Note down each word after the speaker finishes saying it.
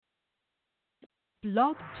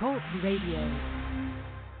Blog Talk Radio.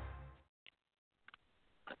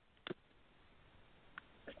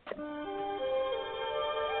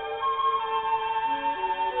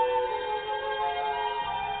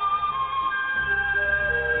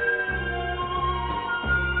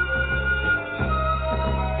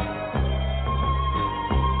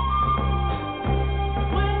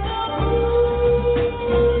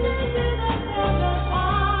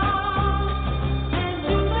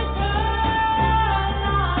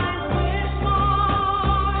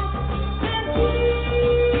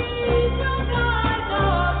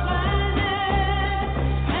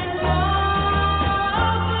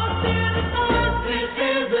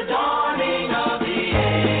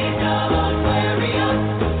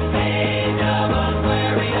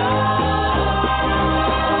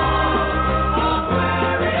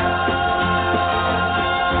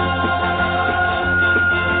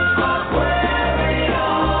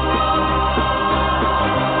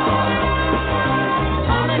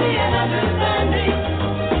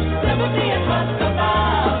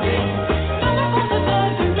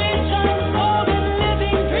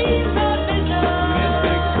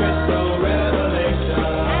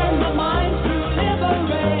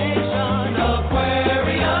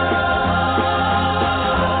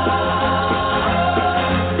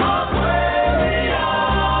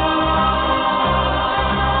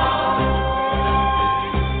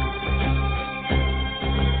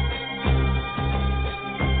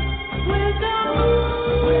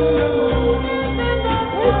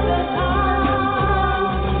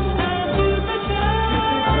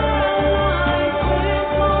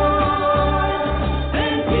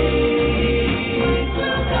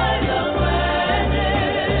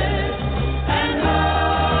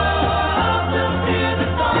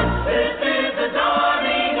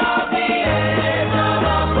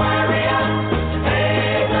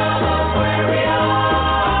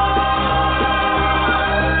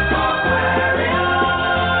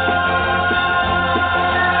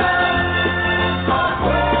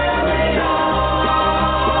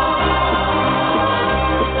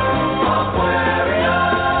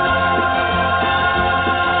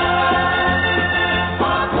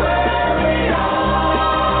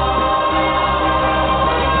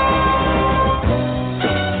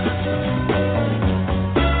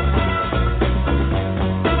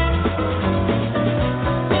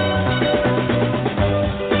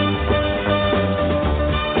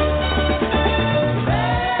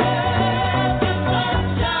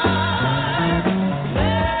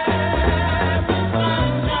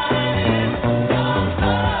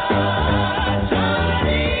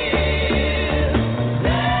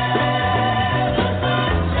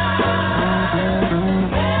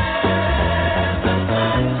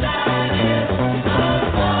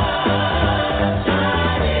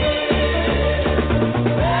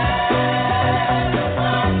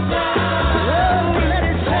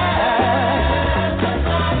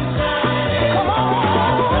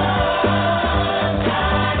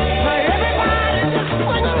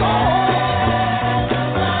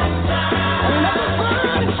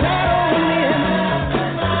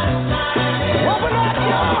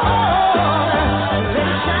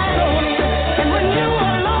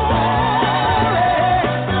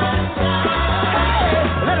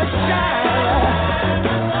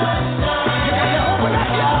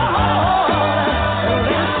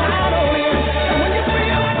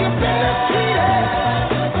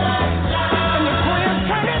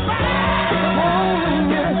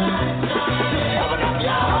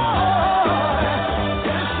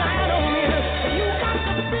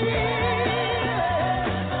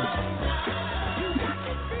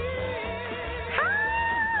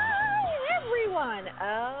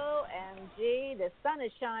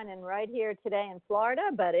 Today in Florida,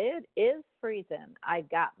 but it is freezing. I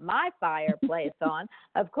got my fireplace on.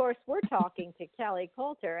 Of course, we're talking to Kelly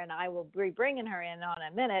Coulter, and I will be bringing her in on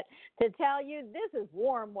a minute to tell you this is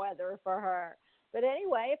warm weather for her. But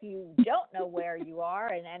anyway, if you don't know where you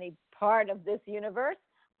are in any part of this universe,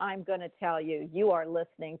 I'm going to tell you, you are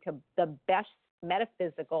listening to the best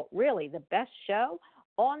metaphysical, really the best show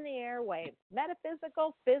on the airwaves.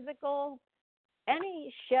 Metaphysical, physical,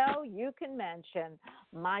 any show you can mention,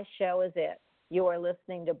 my show is it. You are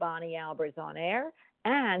listening to Bonnie Albers on air,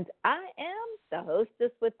 and I am the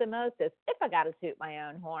hostess with the mostest, if I got to toot my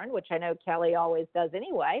own horn, which I know Kelly always does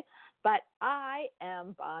anyway, but I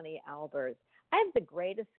am Bonnie Albers. I have the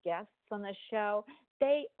greatest guests on the show.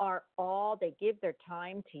 They give their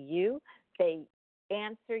time to you. They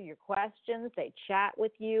answer your questions. They chat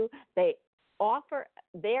with you. They offer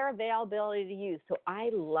their availability to you. So I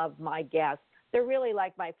love my guests they're really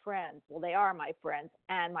like my friends. Well, they are my friends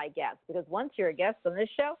and my guests, because once you're a guest on this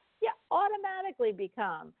show, you automatically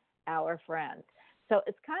become our friends. So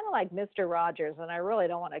it's kind of like Mr. Rogers, and I really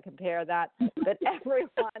don't want to compare that, but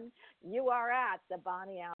everyone, you are at the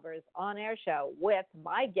Bonnie Albers on-air show with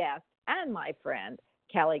my guest and my friend,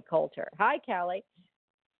 Kelly Coulter. Hi, Kelly.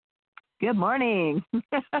 Good morning.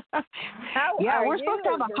 How yeah, are we're you supposed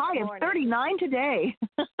to have a this high morning? of 39 today.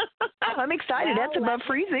 I'm excited. Well, That's above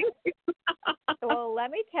freezing. Well,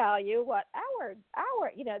 let me tell you what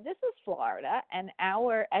this is Florida, and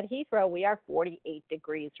at Heathrow, we are 48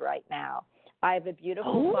 degrees right now. I have a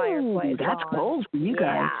beautiful fireplace that's on. cold for you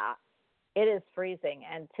guys. Yeah, it is freezing,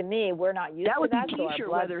 and to me, we're not used to that. That would be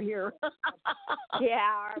T-shirt weather here.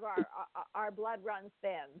 Yeah, our blood runs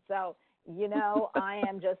thin. So, I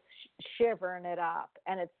am just shivering it up.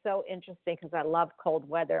 And it's so interesting because I love cold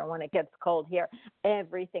weather. And when it gets cold here,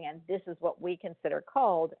 everything, and this is what we consider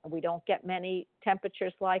cold. We don't get many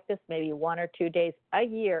temperatures like this, maybe 1 or 2 days a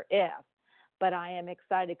year, if. But I am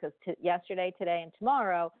excited because yesterday, today, and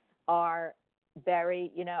tomorrow are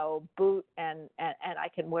very, boot and I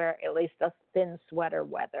can wear at least a thin sweater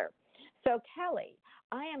weather. So, Kelly,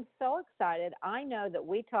 I am so excited. I know that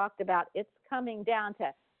we talked about it's coming down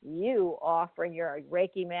to you offering your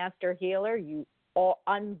Reiki Master Healer, you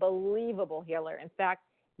unbelievable healer. In fact,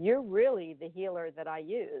 you're really the healer that I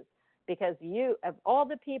use, because you, of all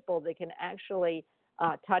the people that can actually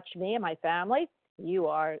touch me and my family, you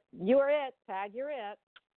are it. Tag, you're it.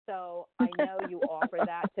 So I know you offer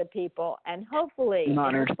that to people, and hopefully in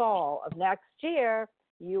the fall of next year,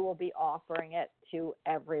 you will be offering it to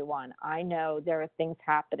everyone. I know there are things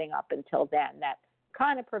happening up until then that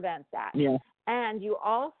kind of prevent that. Yeah. And you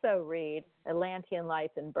also read Atlantean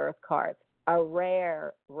Life and Birth Cards, a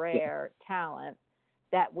rare talent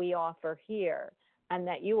that we offer here and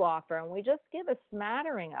that you offer. And we just give a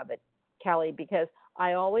smattering of it, Kelly, because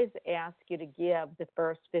I always ask you to give the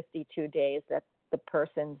first 52 days that the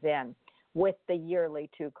person's in with the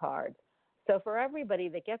yearly 2 cards. So for everybody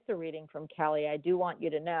that gets a reading from Kelly, I do want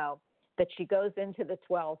you to know that she goes into the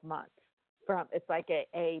 12 months. It's like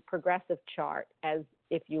a progressive chart, as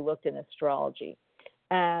if you looked in astrology.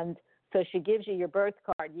 And so she gives you your birth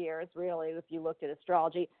card years, really, if you looked at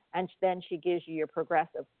astrology, and then she gives you your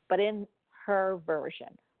progressive, but in her version,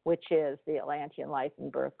 which is the Atlantean Life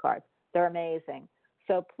and Birth Cards. They're amazing.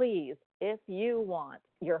 So please, if you want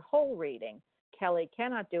your whole reading, Kelly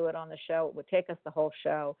cannot do it on the show. It would take us the whole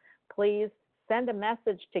show. Please send a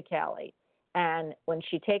message to Kelly. And when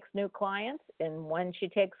she takes new clients,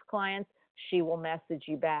 she will message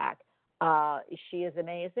you back. She is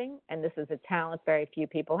amazing, and this is a talent very few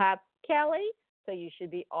people have, Kelly, so you should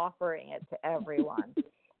be offering it to everyone.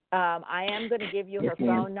 I am going to give you her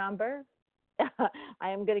phone number.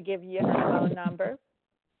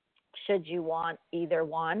 Should you want either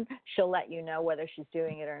one. She'll let you know whether she's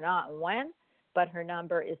doing it or not and when, but her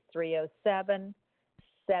number is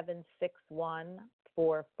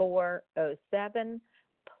 307-761-4407.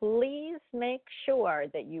 Please make sure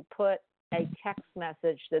that you put a text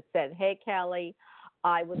message that said, "Hey, Kelly,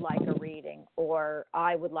 I would like a reading," or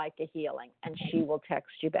 "I would like a healing," and she will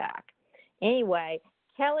text you back. Anyway,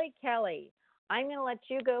 Kelly, I'm going to let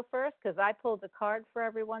you go first because I pulled the card for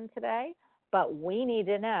everyone today, but we need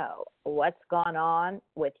to know what's gone on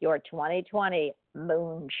with your 2020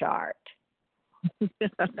 moon chart.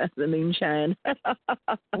 The moonshine.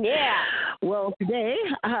 Yeah. Well, today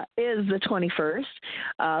is the 21st.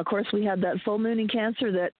 Of course, we had that full moon in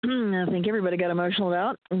Cancer that I think everybody got emotional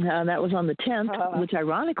about. That was on the 10th, which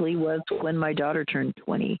ironically was when my daughter turned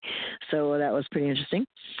 20. So that was pretty interesting.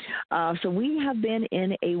 So we have been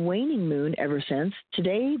in a waning moon ever since.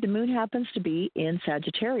 Today, the moon happens to be in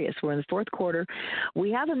Sagittarius. We're in the 4th quarter. We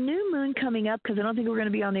have a new moon coming up because I don't think we're going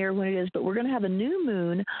to be on the air when it is, but we're going to have a new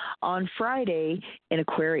moon on Friday in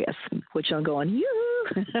Aquarius, which I'm going,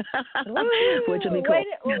 yoo-hoo, which will be cool.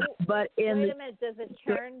 Wait a minute, does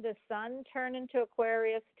the sun turn into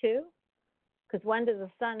Aquarius too? Because when does the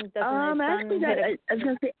sun,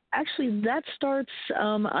 actually that starts,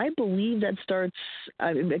 I believe that starts,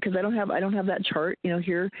 because I don't have that chart,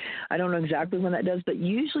 here. I don't know exactly when that does, but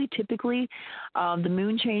usually, typically, the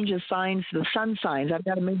moon changes signs, the sun signs. I've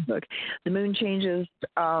got a moon book. The moon changes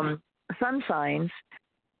sun signs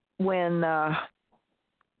when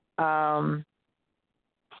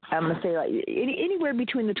I'm going to say like anywhere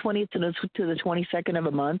between the 20th to the 22nd of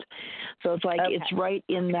a month. So it's like It's right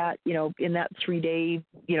in that in that 3-day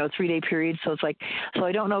period. So it's like, so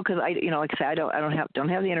I don't know, because I like I say, I don't have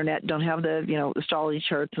the internet, don't have the astrology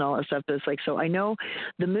charts and all that stuff. But it's like, so I know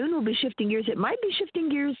the moon will be shifting gears. It might be shifting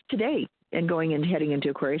gears today. and heading into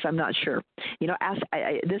Aquarius. I'm not sure.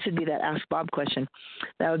 This would be that Ask Bob question.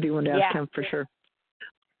 That would be one to ask him for sure.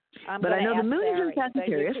 But I know the moon is in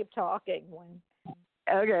Sagittarius. So you keep talking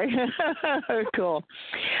Okay. Cool.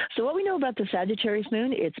 So what we know about the Sagittarius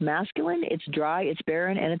moon, it's masculine, it's dry, it's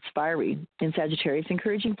barren, and it's fiery. In Sagittarius,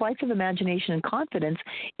 encouraging flights of imagination and confidence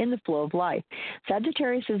in the flow of life.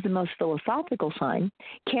 Sagittarius is the most philosophical sign.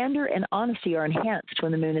 Candor and honesty are enhanced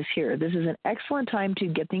when the moon is here. This is an excellent time to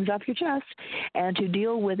get things off your chest and to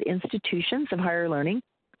deal with institutions of higher learning,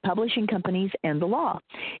 publishing companies, and the law.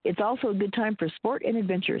 It's also a good time for sport and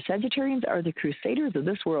adventure. Sagittarians are the crusaders of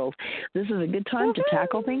this world. This is a good time to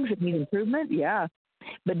tackle things that need improvement. Yeah.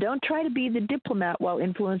 But don't try to be the diplomat while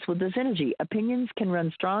influenced with this energy. Opinions can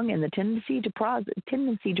run strong, and the tendency to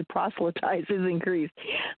proselytize is increased.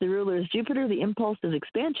 The ruler is Jupiter. The impulse is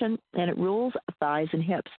expansion, and it rules thighs and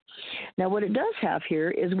hips. Now, what it does have here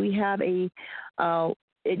is we have it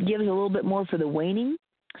gives a little bit more for the waning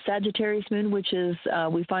Sagittarius moon, which is,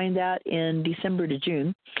 we find that in December to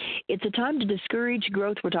June. It's a time to discourage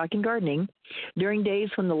growth. We're talking gardening. During days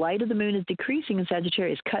when the light of the moon is decreasing in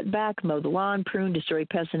Sagittarius, cut back, mow the lawn, prune, destroy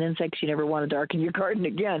pests and insects. You never want to darken your garden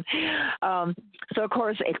again. So, of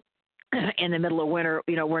course, in the middle of winter,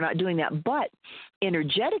 we're not doing that. But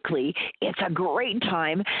energetically, it's a great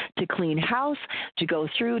time to clean house, to go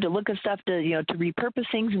through, to look at stuff, to repurpose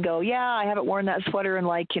things and go, yeah, I haven't worn that sweater in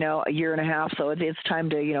a year and a half. So it's time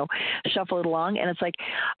to, shuffle it along. And it's like,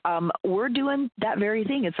 we're doing that very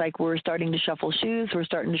thing. It's like we're starting to shuffle shoes. We're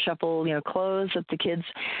starting to shuffle, clothes that the kids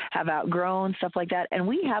have outgrown, stuff like that. And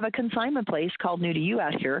we have a consignment place called New to You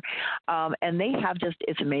out here. And they have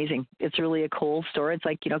it's amazing. It's really a cool store. It's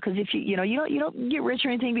like, because if you don't get rich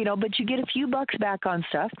or anything, but you get a few bucks back on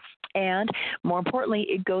stuff, and more importantly,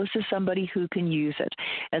 it goes to somebody who can use it.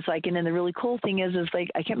 It's like, and then the really cool thing is like,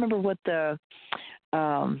 I can't remember what the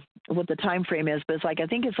time frame is, but it's like, I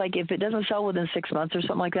think it's like if it doesn't sell within 6 months or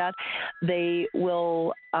something like that, they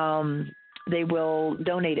will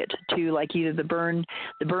donate it to like either the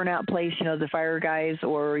burnout place, the fire guys,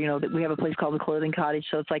 or, we have a place called the Clothing Cottage.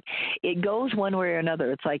 So it's like, it goes one way or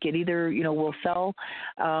another. It's like it either, will sell,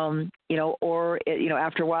 or,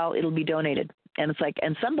 after a while it'll be donated. And it's like,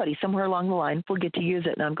 and somebody somewhere along the line will get to use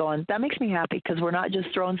it. And I'm going, that makes me happy because we're not just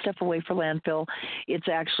throwing stuff away for landfill. It's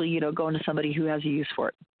actually, going to somebody who has a use for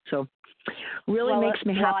it. So really makes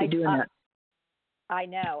me happy doing that. I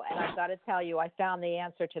know. And I've got to tell you, I found the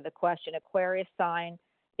answer to the question. Aquarius sign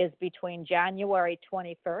is between January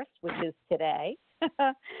 21st, which is today,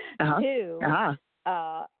 to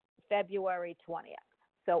February 20th.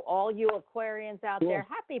 So all you Aquarians out there,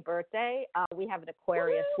 happy birthday. We have an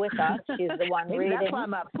Aquarius with us. She's the one reading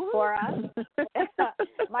for us.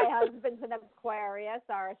 My husband's an Aquarius.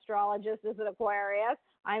 Our astrologist is an Aquarius.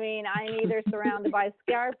 I mean, I'm either surrounded by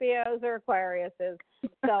Scorpios or Aquariuses.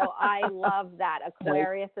 So I love that.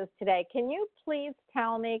 Aquarius is today. Can you please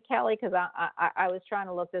tell me, Kelly, because I was trying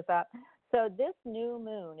to look this up. So this new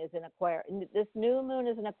moon is in Aquarius. This new moon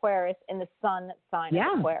is in Aquarius in the sun sign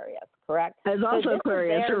of Aquarius, correct? It's also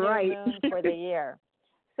Aquarius, you're right. New moon for the year.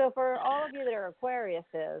 So for all of you that are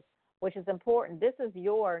Aquariuses, which is important, this is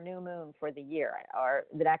your new moon for the year or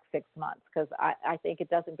the next 6 months, because I think it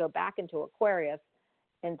doesn't go back into Aquarius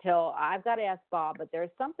until I've got to ask Bob, but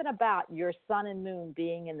there's something about your sun and moon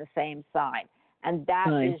being in the same sign, and that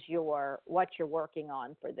is what you're working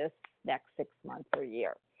on for this next 6 months or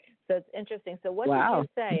year. So it's interesting. So what did you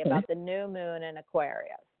say about the new moon in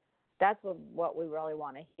Aquarius? That's what we really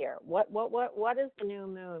want to hear. What is the new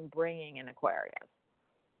moon bringing in Aquarius?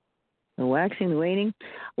 The waxing, the waning.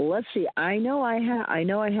 Well, let's see. I know I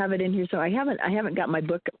have it in here. So I haven't got my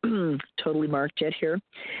book totally marked yet here,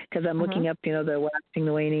 because I'm looking up, the waxing,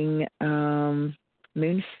 the waning,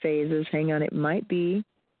 moon phases. Hang on, it might be.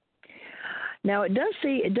 Now it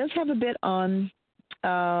does have a bit on.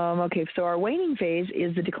 Okay, so our waning phase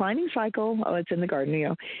is the declining cycle. Oh, it's in the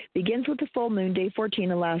garden, begins with the full moon, day 14,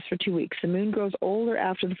 and lasts for 2 weeks. The moon grows older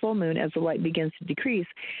after the full moon as the light begins to decrease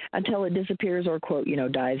until it disappears or, quote,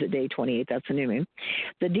 dies at day 28. That's the new moon.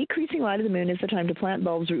 The decreasing light of the moon is the time to plant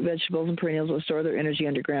bulbs, root vegetables, and perennials will store their energy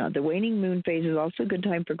underground. The waning moon phase is also a good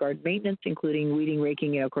time for garden maintenance, including weeding,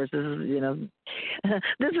 raking. Of course, this is,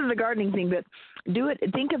 this is the gardening thing, but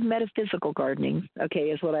think of metaphysical gardening, okay,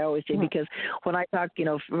 is what I always say, because when I talk,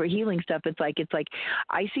 for healing stuff, it's like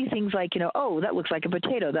I see things like, oh, that looks like a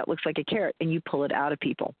potato, that looks like a carrot, and you pull it out of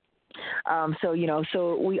people. So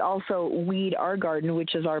we also weed our garden,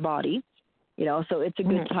 which is our body, so it's a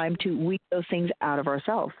good time to weed those things out of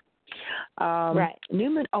ourselves. Right. New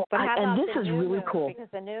moon. Oh, and this is really cool. Because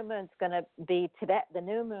the new moon's going to be today. The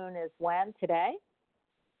new moon is when? Today?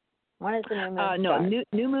 When is the new moon No, start?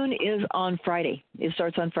 new moon is on Friday. It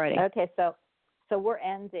starts on Friday. Okay, so we're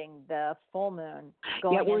ending the full moon.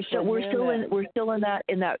 Yeah, we're still in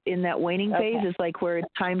that waning phase. It's like where it's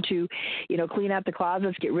time to, clean out the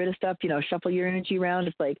closets, get rid of stuff, shuffle your energy around.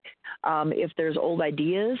 It's like if there's old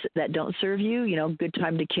ideas that don't serve you, good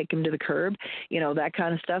time to kick them to the curb, that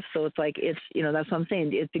kind of stuff. So it's like that's what I'm saying.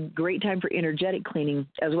 It's a great time for energetic cleaning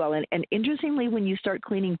as well. And interestingly, when you start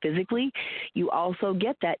cleaning physically, you also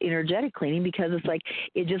get that energetic cleaning because it's like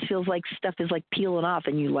it just feels like stuff is like peeling off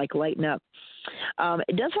and you like lighten up.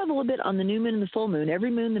 It does have a little bit on the new moon and the full moon.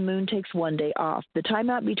 Every moon, the moon takes one day off. The time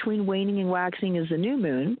out between waning and waxing is the new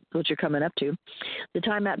moon, which you're coming up to. The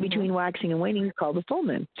time out between waxing and waning is called the full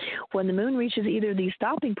moon. When the moon reaches either of these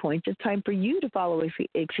stopping points, it's time for you to follow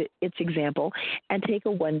its example and take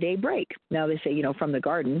a one-day break. Now they say, from the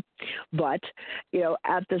garden, but,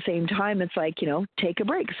 at the same time, it's like, take a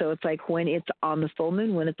break. So it's like when it's on the full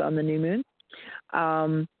moon, when it's on the new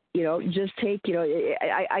moon, just take,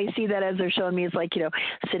 I see that as they're showing me, it's like,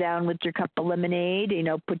 sit down with your cup of lemonade,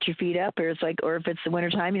 put your feet up, or it's like, or if it's the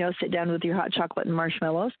wintertime, sit down with your hot chocolate and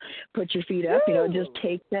marshmallows, put your feet up, just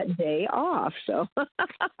take that day off. So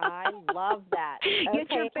I love that.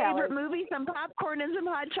 Get your favorite movie, some popcorn and some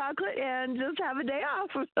hot chocolate, and just have a day off.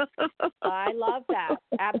 I love that.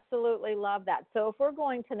 Absolutely love that. So if we're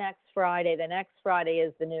going to next Friday, the next Friday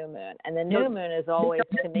is the new moon, and the new moon is always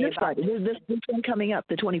to me this Friday. This one coming up,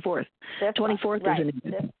 the 24th. 24th is a new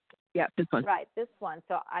moon. Yeah, this one. Right, this one.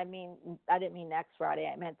 So, I didn't mean next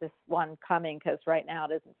Friday. I meant this one coming because right now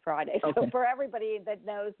it isn't Friday. Okay. So, for everybody that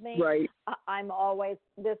knows me, right. I'm always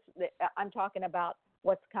I'm talking about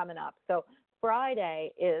what's coming up. So,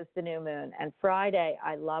 Friday is the new moon, and Friday,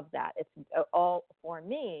 I love that. It's all, for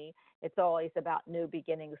me, it's always about new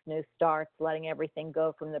beginnings, new starts, letting everything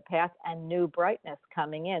go from the past, and new brightness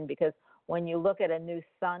coming in. Because when you look at a new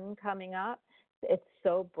sun coming up, it's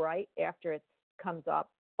so bright after it comes up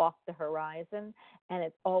off the horizon, and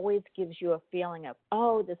it always gives you a feeling of,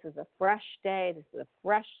 oh, this is a fresh day, this is a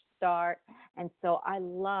fresh start. And so I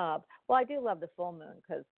do love the full moon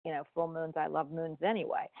because, full moons, I love moons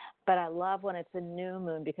anyway, but I love when it's a new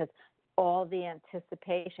moon because all the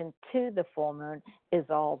anticipation to the full moon is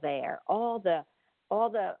all there. All the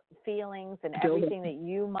feelings and everything that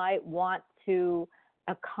you might want to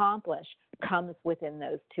accomplish comes within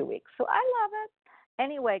those 2 weeks. So I love it.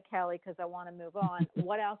 Anyway, Kelly, because I want to move on,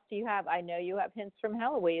 what else do you have? I know you have hints from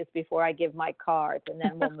Heloise before I give my cards, and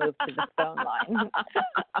then we'll move to the phone line.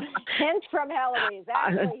 Hints from Heloise.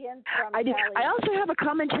 Actually, hints from Heloise. I also have a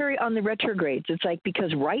commentary on the retrogrades. It's like,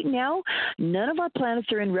 because right now, none of our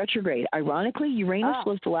planets are in retrograde. Ironically, Uranus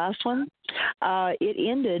was the last one. It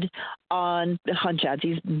ended on Chad's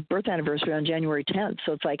birth anniversary on January 10th.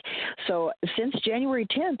 So it's like, since January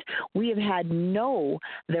 10th, we have had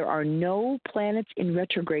there are no planets in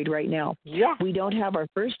retrograde right now. Yeah. We don't have our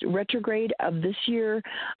first retrograde of this year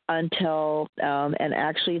until, and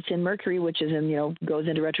actually it's in Mercury, which is goes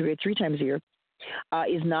into retrograde 3 times a year.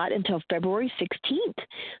 Is not until February 16th.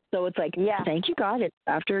 So it's like, thank you, God. It's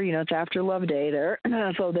after, it's after Love Day there.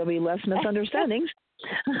 So there'll be less misunderstandings.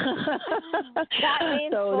 That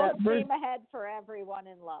means full steam ahead for everyone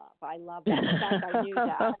in love. I love that. In fact, I knew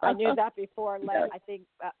that. I knew that before. I think,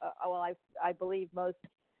 I believe most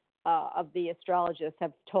of the astrologists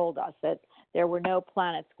have told us that there were no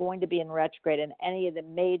planets going to be in retrograde in any of the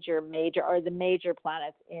major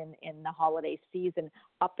planets in the holiday season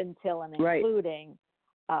up until and including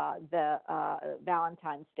the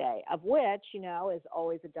Valentine's Day, of which, is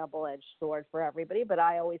always a double-edged sword for everybody. But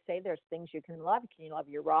I always say there's things you can love. You can love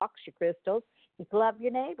your rocks, your crystals. You can love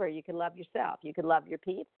your neighbor. You can love yourself. You can love your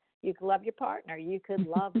peeps. You can love your partner. You could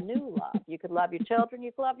love new love. You could love your children.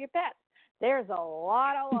 You could love your pets. There's a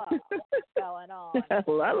lot of love going on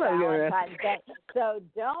Valentine's Day. So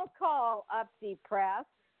don't call up depressed.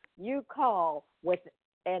 You call with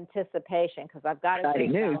anticipation, because I've got to say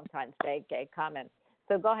Valentine's Day coming.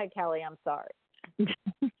 So go ahead, Kelly. I'm sorry.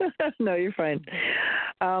 No, you're fine.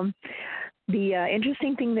 The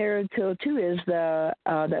interesting thing there too is that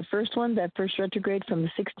first retrograde from the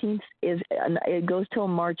 16th it goes till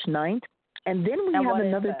March 9th, and then we have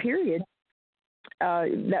another period.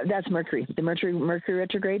 That's Mercury. The Mercury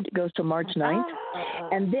retrograde goes to March 9th.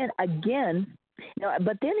 And then again,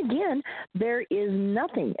 but then again, there is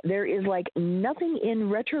nothing. There is like nothing in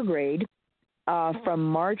retrograde from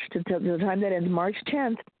March to the time that ends March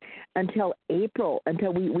 10th until April,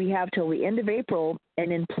 until we have till the end of April,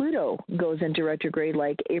 and then Pluto goes into retrograde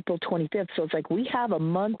like April 25th. So it's like we have a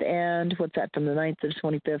month and, what's that, from the 9th to the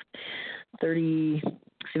 25th, 30, see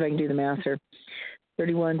if I can do the math here,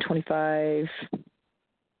 31, 25,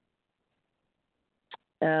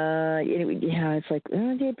 It's like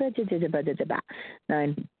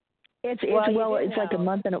 9. It's like a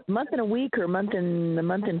month and a week, or a month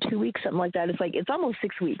and 2 weeks, something like that. It's almost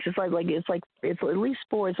 6 weeks. It's at least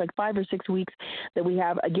 4. It's like 5 or 6 weeks that we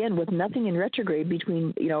have, again, with nothing in retrograde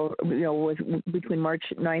between between March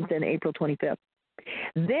 9th and April 25th.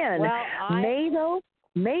 Then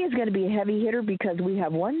May is going to be a heavy hitter because we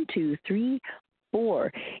have 1, 2, 3,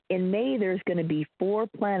 4. In May, there's going to be 4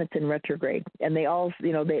 planets in retrograde, and they all,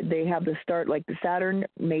 they have the start, like the Saturn,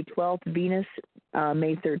 May 12th, Venus,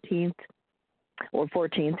 May 13th or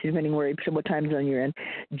 14th, depending what time zone you're in.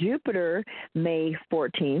 Jupiter, May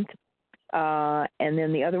 14th. And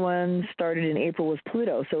then the other one started in April was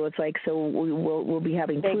Pluto. So it's like, we'll be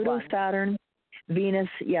having Big Pluto, one. Saturn, Venus,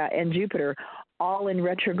 and Jupiter all in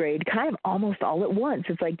retrograde, kind of almost all at once.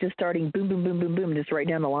 It's like just starting boom, boom, boom, boom, boom, just right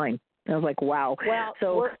down the line. And I was like, wow. Well,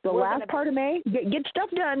 so the last part of May, get stuff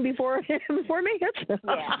done before May hits.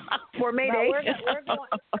 Yeah. For May Day.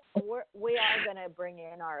 We are going to bring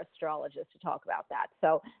in our astrologist to talk about that.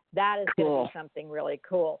 So that is cool. going to be something really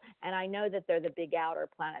cool. And I know that they're the big outer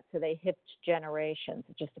planets, so they hit generations.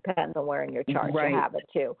 It just depends on where in your chart you have it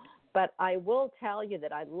too. But I will tell you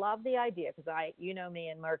that I love the idea because me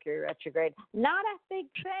in Mercury retrograde, not a big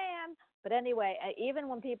fan. But anyway, even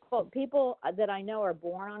when people that I know are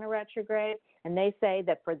born on a retrograde, and they say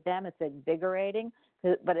that for them it's invigorating,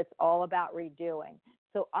 but it's all about redoing.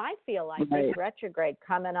 So I feel like this retrograde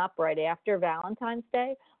coming up right after Valentine's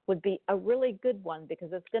Day would be a really good one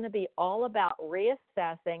because it's going to be all about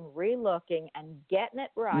reassessing, relooking, and getting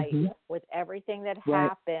it right with everything that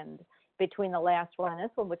happened between the last one and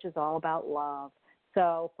this one, which is all about love.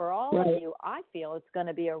 So for all of you, I feel it's going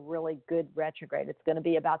to be a really good retrograde. It's going to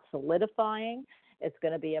be about solidifying. It's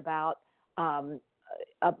going to be about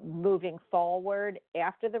moving forward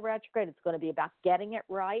after the retrograde. It's going to be about getting it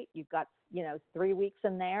right. You've got 3 weeks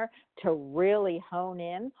in there to really hone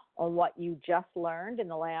in on what you just learned in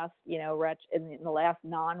the last in the last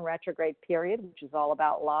non-retrograde period, which is all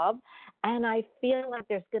about love. And I feel like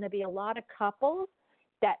there's going to be a lot of couples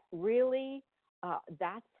that really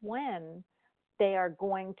that's when they are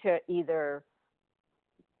going to either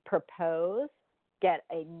propose, get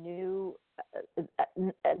a new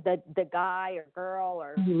the guy or girl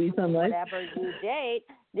or whatever you date,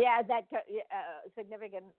 that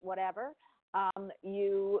significant whatever,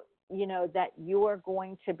 that you are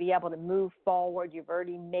going to be able to move forward. You've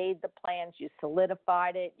already made the plans, you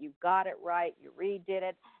solidified it, you got it right, you redid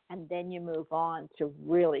it, and then you move on to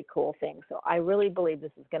really cool things. So I really believe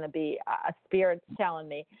this is going to be a spirit's telling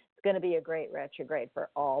me it's going to be a great retrograde for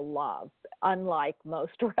all love, unlike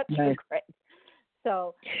most retrogrades.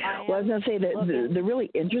 So I was going to say that the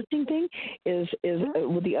really interesting thing is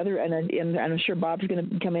with the other, and I'm sure Bob's going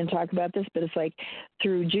to come in and talk about this, but it's like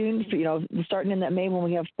through June, starting in that May when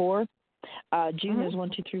we have 4, June there's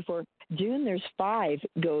 1, 2, 3, 4. June there's 5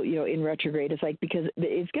 go, in retrograde. It's like because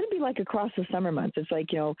it's going to be like across the summer months. It's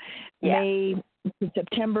like May to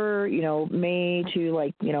September, May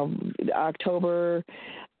to October,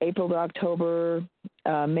 April to October,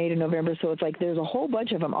 May to November. So it's like there's a whole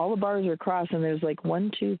bunch of them. All the bars are crossed, and there's like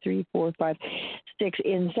 1, 2, 3, 4, 5, 6.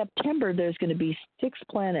 In September, there's going to be 6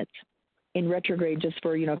 planets in retrograde just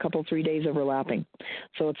for a couple 3 days overlapping.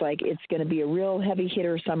 So it's like it's going to be a real heavy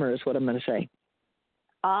hitter summer is what I'm going to say.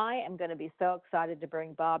 I am going to be so excited to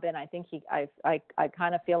bring Bob in. I think I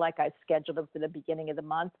kind of feel like I've scheduled him for the beginning of the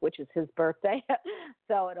month, which is his birthday.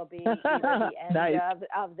 So it'll be either the end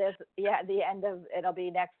of this, it'll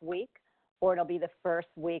be next week, or it'll be the first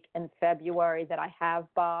week in February that I have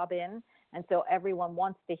Bob in. And so everyone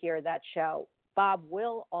wants to hear that show. Bob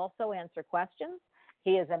will also answer questions.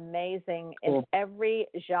 He is amazing in every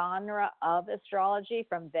genre of astrology,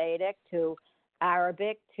 from Vedic to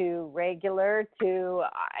Arabic to regular to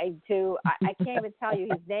I can't even tell you.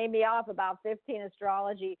 He's named me off about 15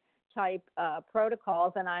 astrology type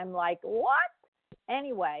protocols, and I'm like, what?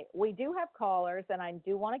 Anyway, we do have callers, and I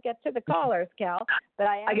do want to get to the callers, Cal. But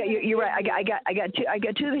you're right. I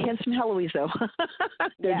got two of the hints from Heloise though.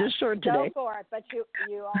 They're just short today. Go for it, but you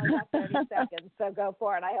only got 30 seconds, so go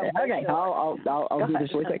for it. I hope. Okay, I'll do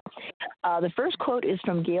this really quick. The first quote is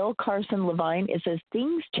from Gail Carson Levine. It says,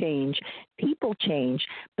 "Things change, people change,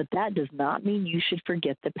 but that does not mean you should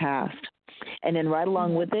forget the past." And then right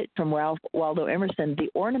along with it, from Ralph Waldo Emerson, "The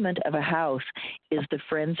ornament of a house is the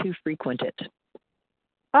friends who frequent it."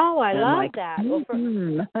 Oh, I love that. Well,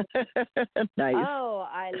 nice. Oh,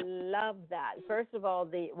 I love that. First of all,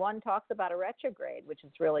 the one talks about a retrograde, which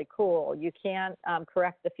is really cool. You can't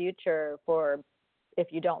correct the future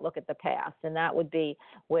if you don't look at the past, and that would be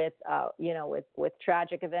with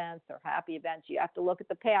tragic events or happy events. You have to look at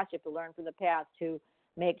the past. You have to learn from the past to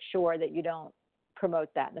make sure that you don't promote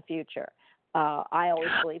that in the future. I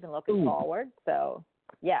always believe in looking forward. So,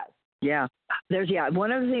 yes. Yeah.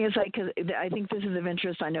 One other thing is because I think this is of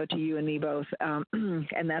interest, I know, to you and me both,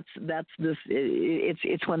 and that's this.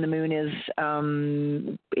 It's when the moon is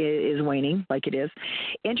waning, like it is.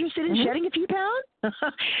 Interested in shedding a few pounds?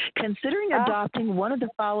 Considering adopting one of the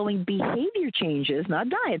following behavior changes, not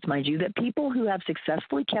diets, mind you, that people who have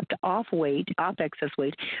successfully kept off excess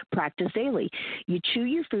weight, practice daily. You chew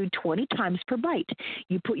your food 20 times per bite.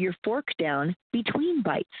 You put your fork down between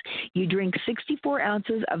bites. You drink 64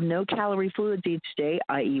 ounces of no-calorie fluids each day,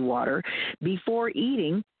 i.e. water, before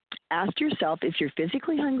eating. Ask yourself if you're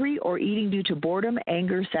physically hungry or eating due to boredom,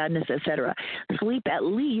 anger, sadness, etc. Sleep at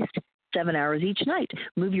least 7 hours each night.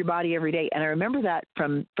 Move your body every day. And I remember that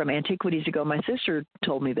from antiquities ago. My sister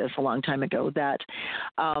told me this a long time ago, that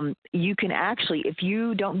you can actually, if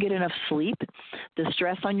you don't get enough sleep, the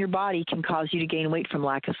stress on your body can cause you to gain weight from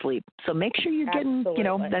lack of sleep. So make sure you're getting,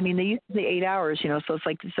 I mean, they used to say 8 hours, so it's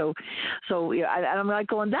like, I'm like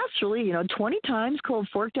going, that's really, 20 times cold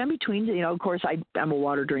fork down between, of course I'm a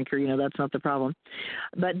water drinker, that's not the problem.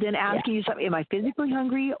 But then asking yourself, am I physically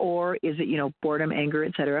hungry, or is it, boredom, anger,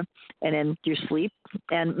 etc.? And then your sleep.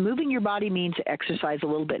 And moving your body means exercise a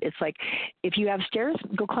little bit. It's like if you have stairs,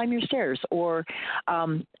 go climb your stairs. Or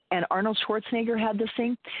and Arnold Schwarzenegger had this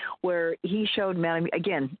thing where he showed,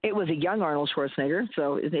 again, it was a young Arnold Schwarzenegger,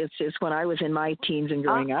 so it's just when I was in my teens and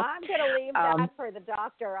growing up. I'm going to leave that for the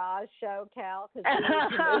Dr. Oz show, Cal.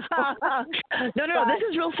 No, this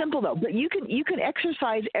is real simple though. But you can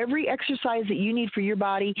exercise every exercise that you need for your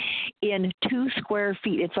body in 2 square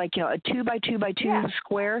feet. It's like a 2 by 2 by 2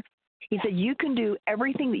 square. He said you can do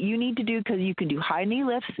everything that you need to do, because you can do high knee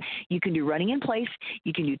lifts, you can do running in place,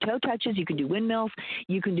 you can do toe touches, you can do windmills,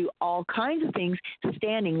 you can do all kinds of things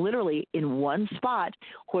standing literally in one spot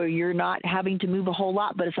where you're not having to move a whole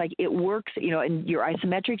lot, but it's like it works, in your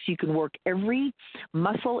isometrics, you can work every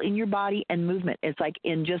muscle in your body and movement. It's like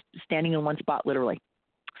in just standing in one spot, literally.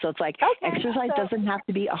 So it's like exercise doesn't have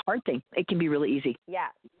to be a hard thing. It can be really easy. Yeah,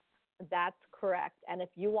 that's correct. And if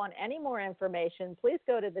you want any more information, please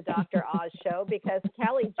go to the Dr. Oz show, because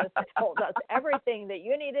Kelly just told us everything that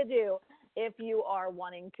you need to do if you are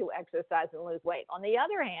wanting to exercise and lose weight. On the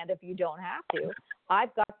other hand, if you don't have to,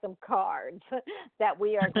 I've got some cards that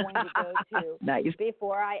we are going to go to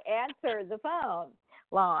before I answer the phone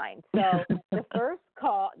line. So the first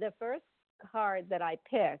card that I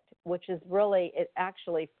picked, which is really, it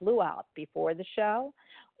actually flew out before the show,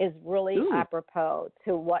 is really apropos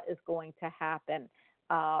to what is going to happen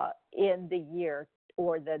in the year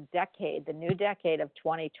or the decade, the new decade of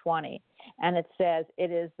 2020. And it says it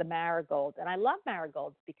is the marigold. And I love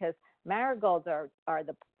marigolds because marigolds are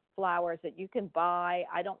the flowers that you can buy.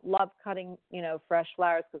 I don't love cutting, fresh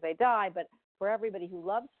flowers because they die, but for everybody who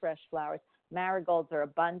loves fresh flowers, marigolds are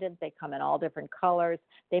abundant. They come in all different colors.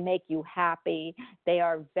 They make you happy. They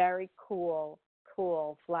are very cool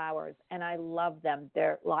flowers, and I love them.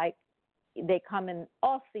 They're like, they come in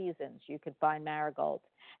all seasons. You could find marigolds.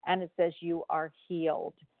 And it says you are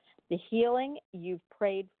healed. The healing you've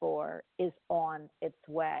prayed for is on its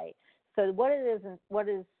way. So what it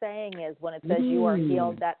is saying is, when it says you are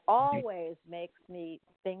healed, that always makes me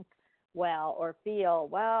think or feel,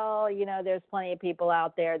 there's plenty of people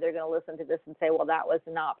out there, they're going to listen to this and say, well, that was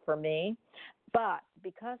not for me. But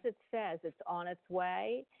because it says it's on its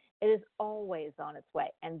way, it is always on its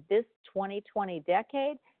way. And this 2020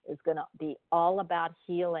 decade is going to be all about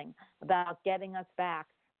healing, about getting us back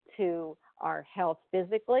to our health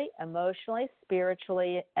physically, emotionally,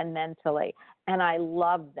 spiritually, and mentally. And I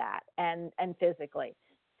love that, and physically.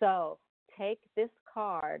 So take this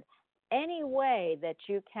card any way that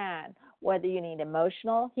you can, whether you need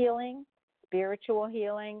emotional healing, spiritual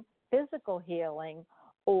healing, physical healing,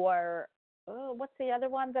 or what's the other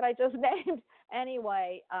one that I just named?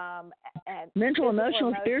 Anyway, and mental,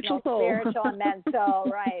 emotional, spiritual, soul. Spiritual and mental,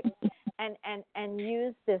 right. And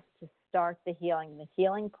use this to start the healing. The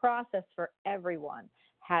healing process for everyone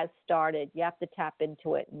has started. You have to tap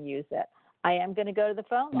into it and use it. I am going to go to the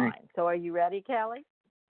phone line. So are you ready, Kelly?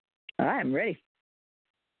 I'm ready.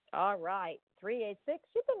 All right. 386.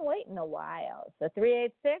 You've been waiting a while. So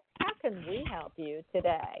 386, how can we help you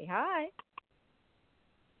today? Hi.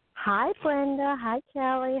 Hi, Brenda. Hi,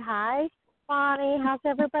 Kelly. Hi, Bonnie. How's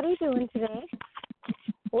everybody doing today?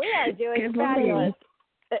 We are doing fabulous.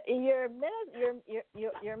 You're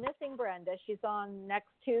missing Brenda. She's on next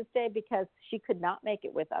Tuesday because she could not make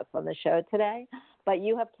it with us on the show today. But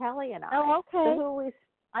you have Kelly and I. Oh, okay. So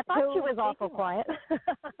I thought she was awful quiet.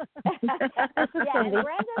 Yeah, and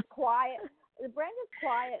Brenda's quiet. Brenda's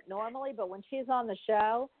quiet normally, but when she's on the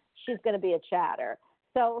show, she's going to be a chatter.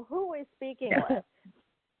 So who is speaking with?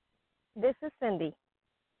 This is Cindy.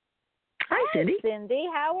 Hi, Cindy. Cindy,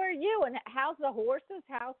 how are you? And how's the horses?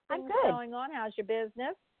 How's things going on? How's your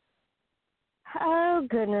business? Oh,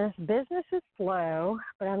 goodness. Business is slow,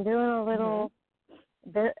 but I'm doing a little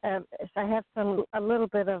bit. I have a little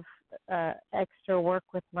bit of extra work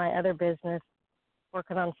with my other business,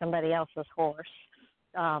 working on somebody else's horse.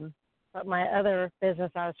 But my other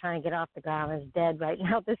business I was trying to get off the ground is dead right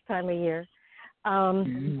now this time of year.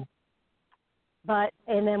 And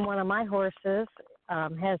then one of my horses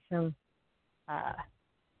has some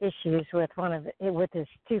issues with his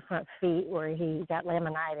two front feet where he got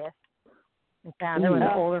laminitis and found there was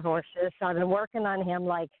older horses. So I've been working on him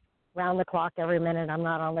like round the clock every minute. I'm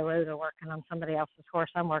not on the road or working on somebody else's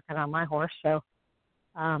horse. I'm working on my horse. So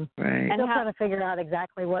still trying to figure out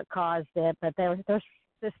exactly what caused it, but their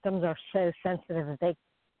systems are so sensitive that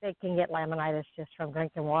they can get laminitis just from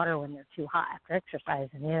drinking water when they're too hot after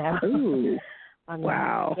exercising, you know. Ooh.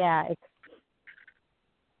 Wow. Yeah.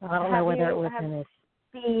 I don't know whether it was in his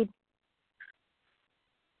feed.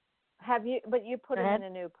 But you put him in a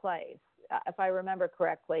new place. If I remember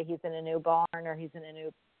correctly, he's in a new barn or he's in a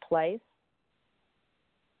new place?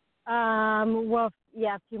 Well,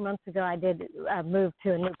 yeah, a few months ago I did move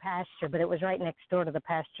to a new pasture, but it was right next door to the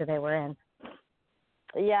pasture they were in.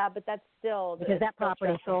 Yeah, but that's still because that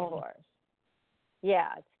property sold. Yeah,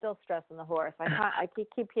 it's still stressing the horse. I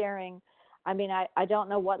keep hearing. I mean, I don't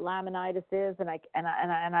know what laminitis is, and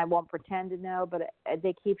I won't pretend to know, but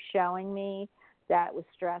they keep showing me that with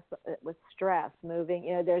stress moving.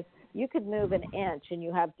 You know, you could move an inch and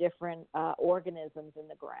you have different organisms in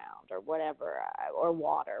the ground or whatever or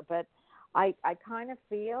water. But I kind of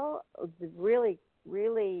feel really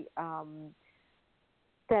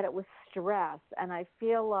that it was stress, and I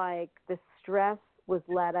feel like the stress was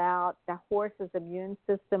let out. The horse's immune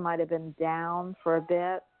system might have been down for a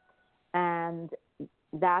bit, and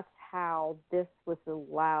that's how this was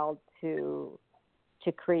allowed to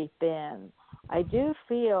creep in. I do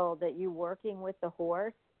feel that you working with the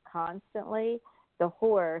horse constantly, the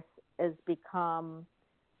horse is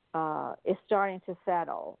starting to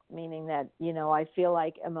settle, meaning that, you know, I feel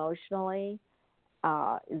like emotionally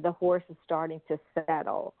the horse is starting to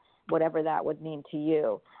settle, whatever that would mean to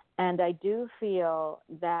you. And I do feel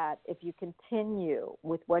that if you continue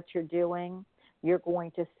with what you're doing, you're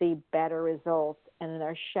going to see better results. And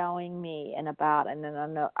they're showing me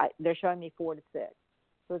they're showing me 4 to 6.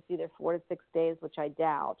 So it's either 4 to 6 days, which I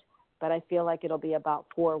doubt, but I feel like it'll be about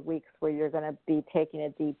 4 weeks where you're going to be taking a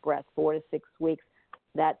deep breath, 4 to 6 weeks,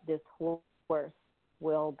 that this horse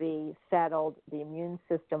will be settled. The immune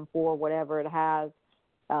system, for whatever it has,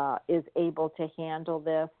 is able to handle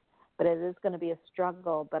this. But it is going to be a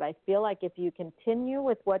struggle. But I feel like if you continue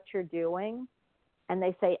with what you're doing, and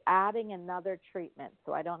they say adding another treatment,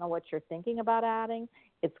 so I don't know what you're thinking about adding,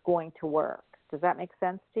 it's going to work. Does that make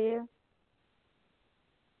sense to you?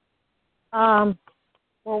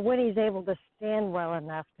 Well, when he's able to stand well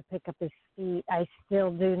enough to pick up his feet, I still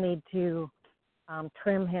do need to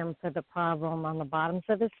trim him for the problem on the bottoms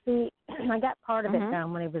of his feet. I got part of it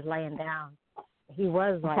down when he was laying down. He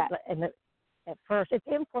was like, at first, it's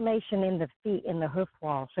inflammation in the feet, in the hoof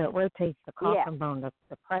wall, so it rotates the coffin bone, the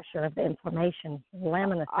pressure of the inflammation, the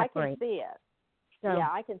lamina separates. I can see it. So, yeah,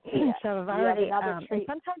 I can see it. So I've already, and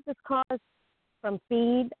sometimes it's caused from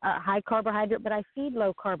feed, high carbohydrate, but I feed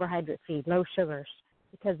low carbohydrate feed, low sugars,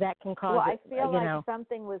 because that can cause I feel like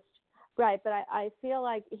something was, right, but I feel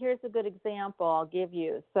like, here's a good example I'll give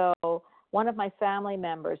you. So one of my family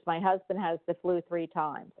members, my husband has the flu 3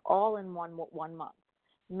 times, all in one month.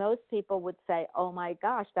 Most people would say, oh my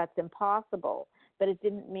gosh, that's impossible, but it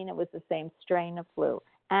didn't mean it was the same strain of flu.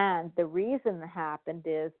 And the reason that happened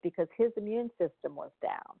is because his immune system was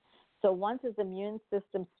down. So once his immune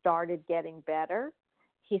system started getting better,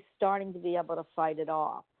 he's starting to be able to fight it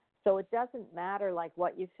off. So it doesn't matter like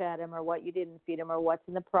what you fed him or what you didn't feed him or what's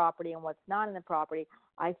in the property and what's not in the property.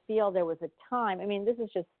 I feel there was a time, I mean, this is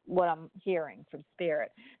just what I'm hearing from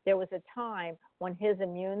spirit. There was a time when his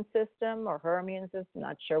immune system or her immune system,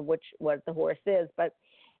 not sure what the horse is, but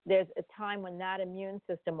there's a time when that immune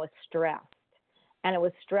system was stressed. And it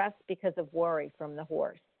was stressed because of worry from the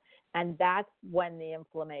horse. And that's when the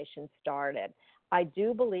inflammation started. I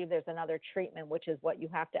do believe there's another treatment, which is what you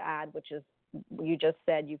have to add, which is, you just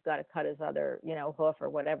said you've got to cut his other, hoof or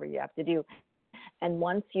whatever you have to do. And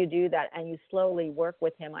once you do that and you slowly work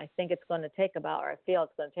with him, I think it's going to take about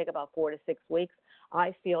 4 to 6 weeks.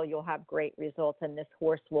 I feel you'll have great results and this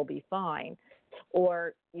horse will be fine,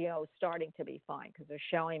 or, starting to be fine, because they're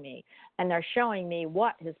showing me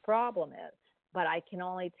what his problem is. But I can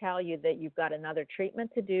only tell you that you've got another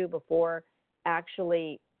treatment to do before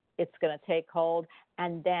actually it's going to take hold,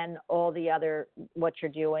 and then all the other, what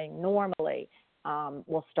you're doing normally,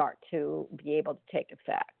 will start to be able to take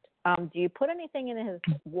effect. Do you put anything in his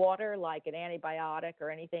water, like an antibiotic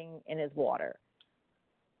or anything in his water?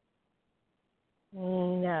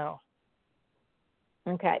 No.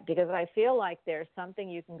 Okay, because I feel like there's something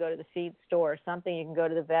you can go to the feed store, something you can go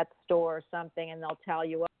to the vet store or something, and they'll tell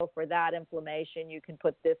you, oh, for that inflammation, you can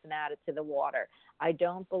put this and add it to the water. I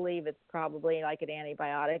don't believe it's probably like an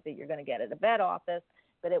antibiotic that you're going to get at a vet office,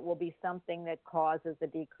 but it will be something that causes a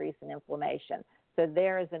decrease in inflammation. So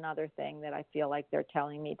there is another thing that I feel like they're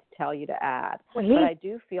telling me to tell you to add. Well, but I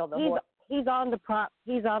do feel he's on the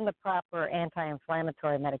proper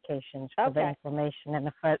anti-inflammatory medications for the inflammation in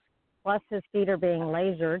the foot. Plus, his feet are being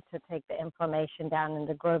lasered to take the inflammation down and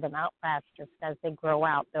to grow them out faster. As they grow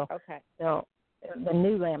out, the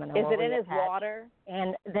new lamina will reattach. Is it in his water?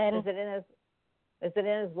 And then is it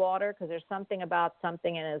in his water? Because there's something about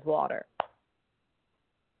something in his water.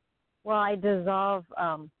 Well, I dissolve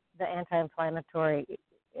the anti-inflammatory.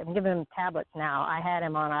 I'm giving him tablets now. I had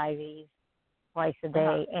him on IVs twice a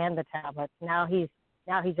day and the tablets. Now he's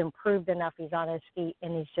improved enough. He's on his feet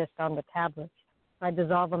and he's just on the tablets. I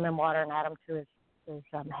dissolve them in water and add them to his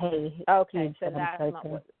hay. Okay, so that's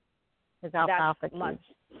his alfalfa cubes.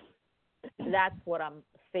 That's what I'm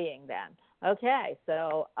seeing then. Okay,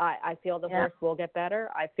 so I feel the horse will get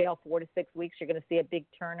better. I feel 4 to 6 weeks you're going to see a big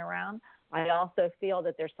turnaround. I also feel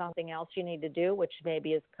that there's something else you need to do, which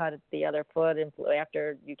maybe is cut the other foot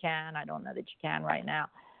after you can. I don't know that you can right now.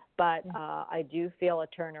 But I do feel a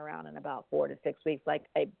turnaround in about 4 to 6 weeks,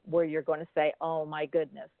 where you're going to say, oh, my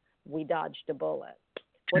goodness, we dodged a bullet.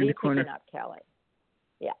 What are you picking up, Kelly?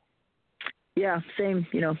 Yeah. Yeah, same,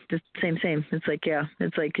 just same. It's like,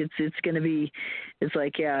 it's going to be, they're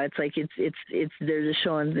just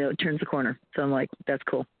showing, it turns the corner. So I'm like, that's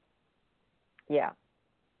cool. Yeah.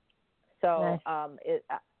 So,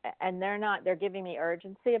 and they're giving me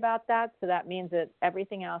urgency about that. So that means that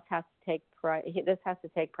everything else has to this has to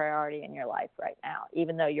take priority in your life right now,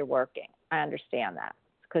 even though you're working. I understand that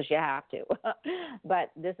because you have to,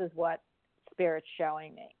 but this is what Spirit's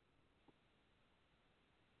showing me.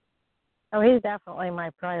 Oh, he's definitely my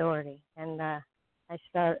priority. And I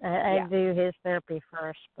do his therapy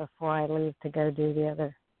first before I leave to go do the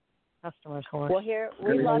other customer's horse. Well,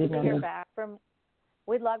 we'd love to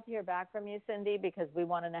hear back from you, Cindy, because we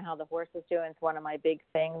want to know how the horse is doing. It's one of my big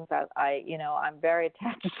things. I'm very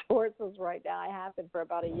attached to horses right now. I have been for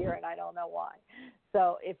about a year, and I don't know why.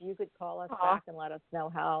 So if you could call us back and let us know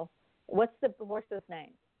how. What's the horse's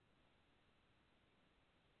name?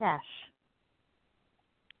 Cash.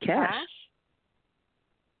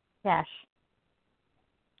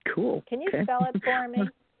 Cool. Can you spell it for me?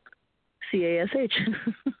 CASH.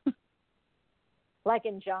 Like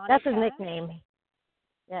in Johnny? That's his Cash? nickname.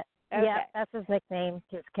 Yeah. Okay. Yeah, that's his nickname.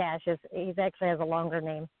 His Cash he actually has a longer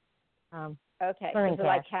name. Okay. Is it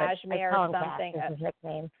like Cashmere or something? Cash is his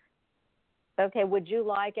nickname. Okay. Would you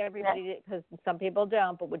like everybody, because some people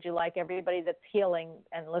don't, but would you like everybody that's healing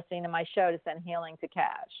and listening to my show to send healing to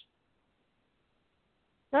Cash?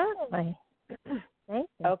 Certainly. Thank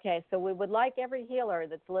you. Okay, so we would like every healer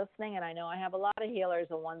that's listening, and I know I have a lot of healers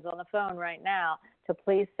and ones on the phone right now, to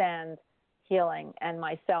please send healing, and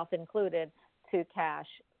myself included, to Cash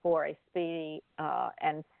for a speedy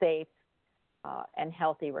and safe and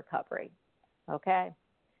healthy recovery. Okay?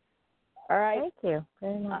 All right. Thank you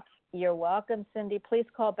very much. You're welcome, Cindy. Please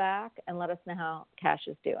call back and let us know how Cash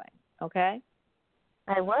is doing. Okay?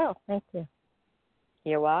 I will. Thank you.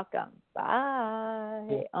 You're welcome.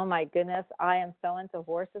 Bye. Oh, my goodness. I am so into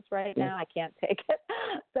horses right now. I can't take it.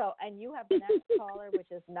 So, and you have the next caller, which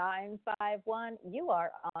is 951. You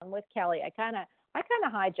are on with Kelly. I kind of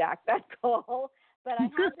hijacked that call, but I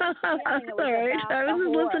had this feeling it was all right. about I was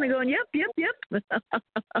just listening going, yep.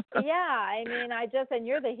 Yeah, and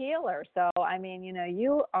you're the healer. So,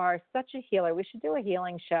 you are such a healer. We should do a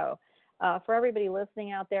healing show. For everybody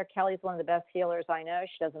listening out there, Kelly's one of the best healers I know.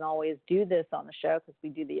 She doesn't always do this on the show because we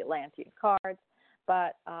do the Atlantean cards.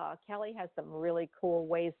 But Kelly has some really cool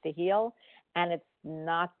ways to heal, and it's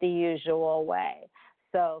not the usual way.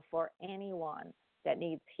 So for anyone that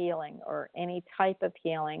needs healing or any type of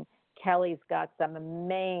healing, Kelly's got some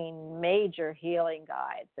major healing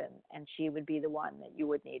guides, and she would be the one that you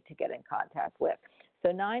would need to get in contact with.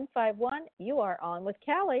 So 951, you are on with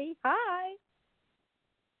Kelly. Hi.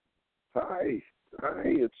 Hi,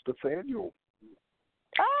 it's Nathaniel.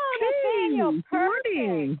 Oh, Nathaniel, perfect.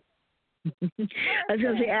 Morning. I was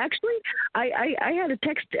gonna say, actually, I had a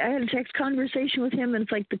text conversation with him, and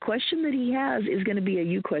it's like the question that he has is going to be a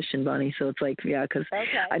you question, Bonnie. So it's like, yeah, because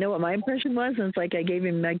I know what my impression was, and it's like I gave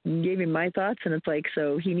him my thoughts, and it's like,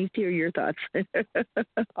 so he needs to hear your thoughts.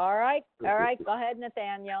 All right. Go ahead,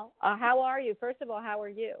 Nathaniel. How are you? First of all, how are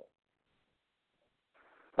you?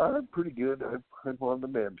 I'm pretty good. I'm on the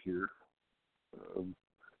mend here,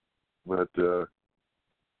 but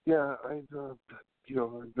yeah, I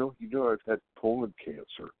I've had colon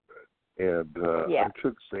cancer, and I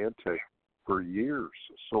took Zantac for years.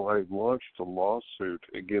 So I launched a lawsuit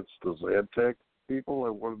against the Zantac people. I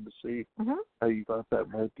wanted to see how you thought that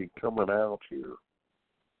might be coming out here.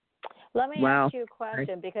 Let me ask you a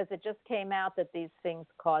question, because it just came out that these things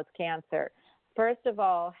cause cancer. First of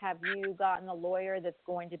all, have you gotten a lawyer that's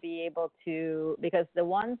going to be able to, because the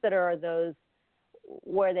ones that are those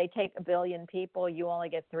where they take 1 billion people, you only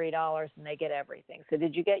get $3 and they get everything. So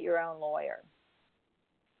did you get your own lawyer?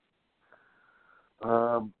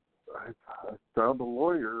 I found a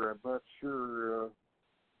lawyer. I'm not sure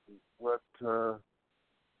what, I'm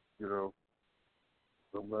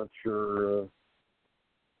not sure.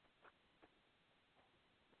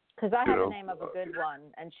 Because I have the name of a good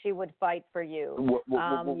one, and she would fight for you.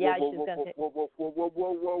 Whoa,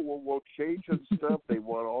 changing stuff. They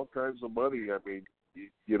want all kinds of money. I mean,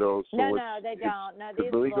 so no, they don't. No,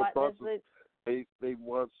 these legal process. They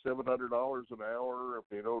want $700 an hour if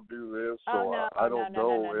they don't do this. So I don't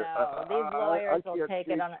know. No. These lawyers will take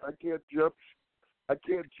it on. I can't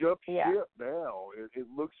jump ship now. It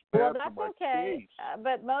looks bad for my case.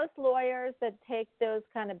 But most lawyers that take those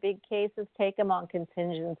kind of big cases take them on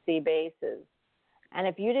contingency basis. And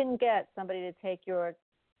if you didn't get somebody to take your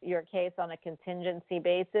case on a contingency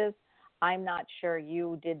basis, I'm not sure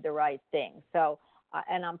you did the right thing. So,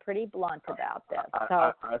 and I'm pretty blunt about this.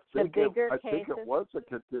 So I think it was a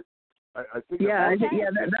contingency.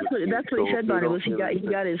 That's what he said, Bonnie. Was he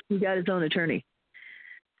got his own attorney.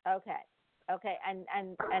 Okay, and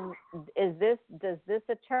does this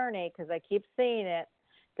attorney, because I keep seeing it,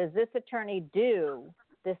 does this attorney do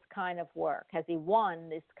this kind of work? Has he won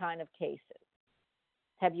this kind of cases?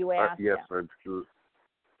 Have you asked him? Yes, I'm sure.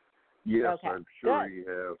 Yes, okay, I'm sure good. He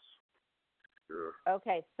has. Sure.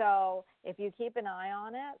 Okay, so if you keep an eye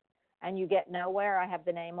on it and you get nowhere, I have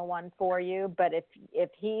the name of one for you. But if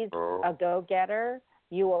he's a go-getter,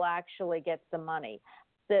 you will actually get some money.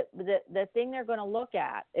 The thing they're going to look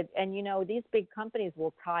at, and these big companies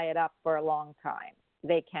will tie it up for a long time.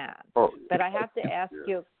 They can. But I have to ask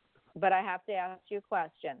you. But I have to ask you a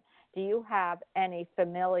question. Do you have any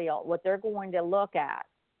familial? What they're going to look at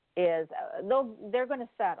is they're going to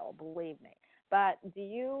settle. Believe me. But do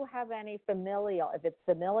you have any familial? If it's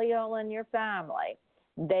familial in your family,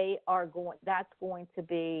 that's going to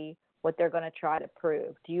be what they're going to try to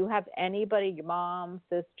prove. Do you have anybody, your mom,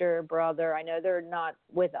 sister, brother, I know they're not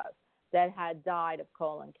with us, that had died of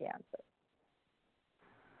colon cancer?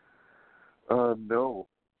 No.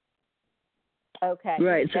 Okay.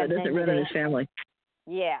 Right, so it doesn't run in his family.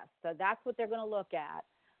 Yeah, so that's what they're going to look at.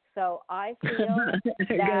 So I feel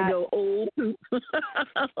they're going to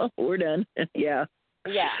go, we're done. Yeah.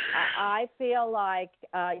 Yeah, I feel like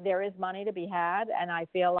there is money to be had, and I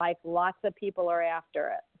feel like lots of people are after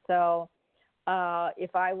it. So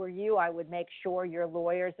if I were you, I would make sure your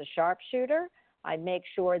lawyer's a sharpshooter. I'd make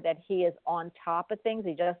sure that he is on top of things.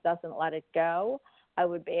 He just doesn't let it go. I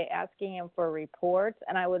would be asking him for reports,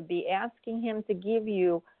 and I would be asking him to give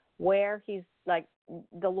you where he's, like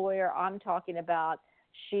the lawyer I'm talking about,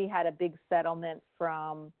 she had a big settlement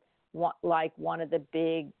from one of the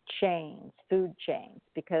big chains, food chains,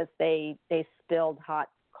 because they spilled hot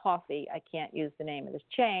coffee. I can't use the name of this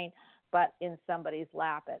chain, but in somebody's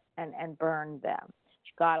lap and burned them.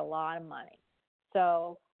 She got a lot of money.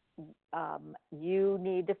 So you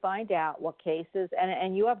need to find out what cases,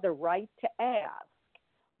 and you have the right to ask,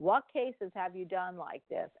 what cases have you done like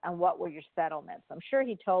this, and what were your settlements? I'm sure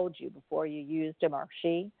he told you before you used him, or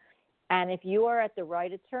she. And if you are at the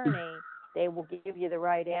right attorney, they will give you the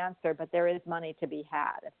right answer, but there is money to be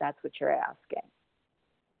had if that's what you're asking.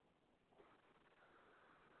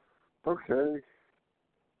 Okay.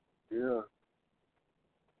 Yeah.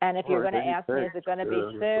 And if you're going to ask me, is it going to be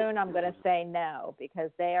soon? I'm going to say no, because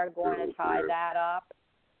they are going to tie that up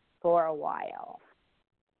for a while.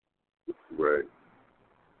 Right.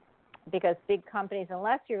 Because big companies,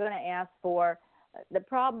 unless you're going to ask for, the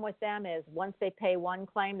problem with them is once they pay one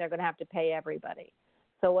claim, they're going to have to pay everybody.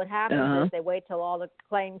 So what happens is they wait till all the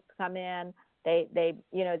claims come in. They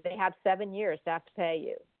have 7 years to have to pay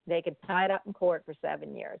you. They could tie it up in court for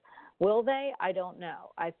 7 years. Will they? I don't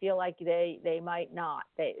know. I feel like they might not.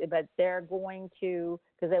 But they're going to,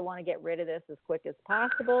 because they want to get rid of this as quick as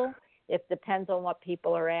possible. It depends on what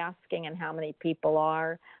people are asking and how many people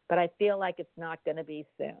are. But I feel like it's not going to be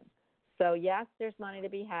soon. So, yes, there's money to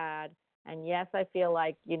be had. And, yes, I feel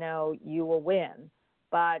like, you will win.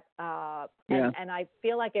 But and I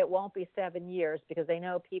feel like it won't be 7 years because they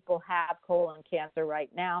know people have colon cancer right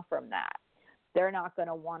now from that. They're not going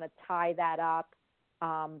to want to tie that up.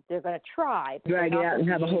 They're going to try. Drag it out and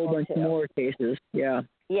have a whole bunch more cases. Yeah.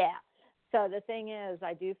 Yeah. So the thing is,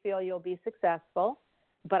 I do feel you'll be successful,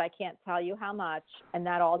 but I can't tell you how much. And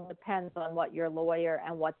that all depends on what your lawyer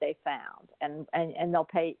and what they found. And they'll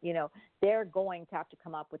pay, they're going to have to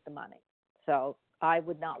come up with the money. So I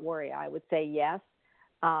would not worry. I would say yes.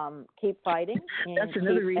 Keep fighting. That's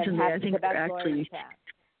another reason that I think they're actually.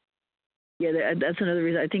 Yeah, that's another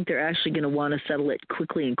reason I think they're actually going to want to settle it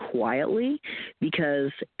quickly and quietly,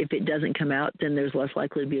 because if it doesn't come out, then there's less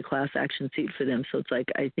likely to be a class action suit for them. So it's like,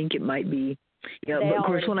 I think it might be, but of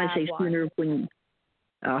course when I say sooner, when,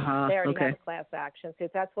 they already have a class action suit.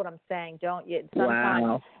 That's what I'm saying. Don't you?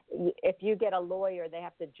 Sometimes if you get a lawyer, they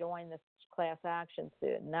have to join the class action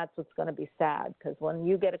suit, and that's what's going to be sad, because when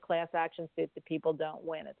you get a class action suit, the people don't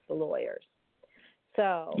win. It's the lawyers.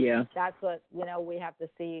 So that's what, we have to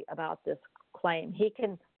see about this claim. He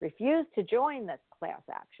can refuse to join this class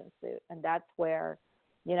action suit. And that's where,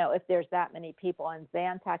 if there's that many people, and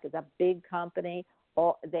Zantac is a big company,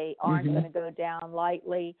 they aren't going to go down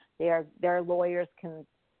lightly. Their lawyers can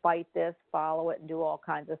fight this, follow it, and do all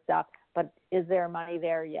kinds of stuff. But is there money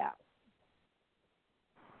there? Yes.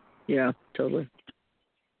 Yeah, totally.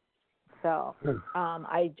 So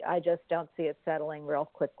I just don't see it settling real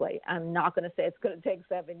quickly. I'm not going to say it's going to take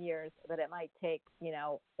 7 years, but it might take,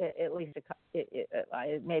 at least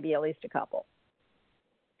maybe at least a couple.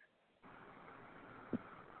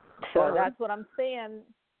 So that's what I'm seeing.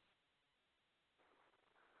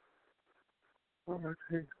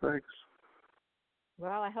 Okay, thanks.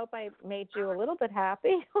 Well, I hope I made you a little bit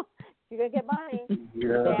happy. You're going to get money.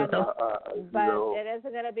 Yeah. But it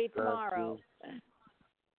isn't going to be tomorrow.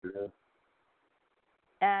 Yeah.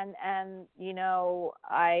 And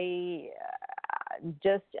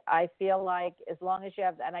I feel like as long as you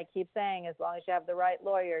have, and I keep saying, as long as you have the right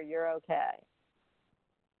lawyer, you're okay.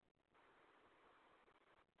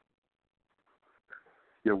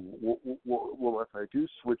 Yeah, well, if I do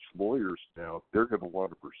switch lawyers now, they're going to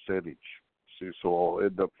want a percentage. So I'll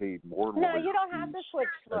end up paying more. No, you don't have to switch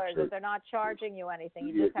lawyers if they're not charging you anything.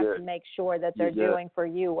 You just have to make sure that they're doing for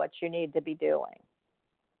you what you need to be doing.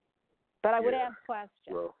 But I would ask questions.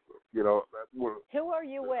 Well, who are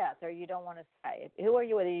you with, or you don't want to say? Who are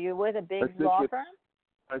you with? Are you with a big law firm?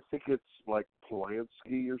 I think it's like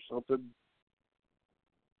Polanski or something.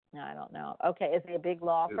 No, I don't know. Okay, is it a big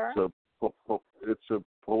law firm? It's a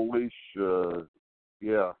Polish,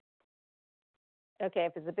 yeah. Okay,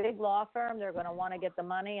 if it's a big law firm, they're going to want to get the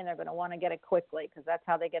money, and they're going to want to get it quickly, because that's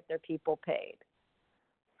how they get their people paid.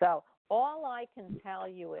 So all I can tell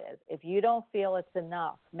you is, if you don't feel it's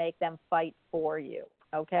enough, make them fight for you,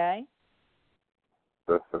 okay?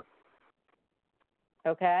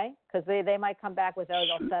 Okay? Because they might come back with,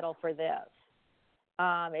 they'll settle for this.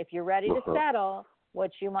 If you're ready to settle,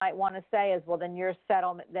 what you might want to say is, well, then your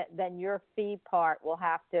settlement, then your fee part will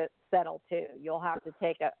have to settle too. You'll have to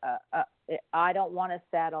take I don't want to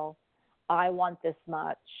settle. I want this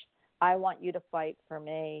much. I want you to fight for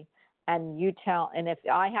me. And and if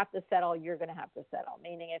I have to settle, you're going to have to settle.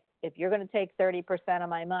 Meaning if you're going to take 30% of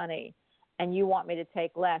my money and you want me to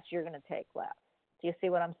take less, you're going to take less. Do you see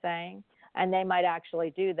what I'm saying? And they might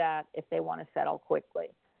actually do that if they want to settle quickly.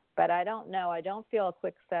 But I don't know. I don't feel a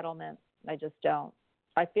quick settlement. I just don't.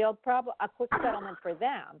 I feel probably a quick settlement for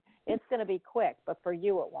them. It's going to be quick, but for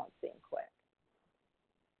you, it won't seem quick.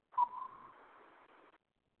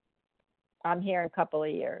 I'm here in a couple of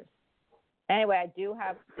years. Anyway, I do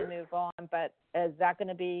have to move on, but is that going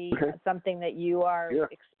to be something that you are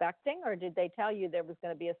expecting, or did they tell you there was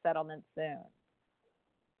going to be a settlement soon?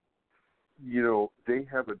 They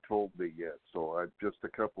haven't told me yet. So just a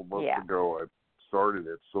couple months ago, I started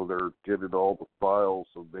it. So they're getting all the files,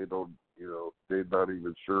 and they don't, they're not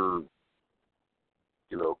even sure,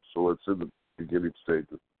 so it's in the beginning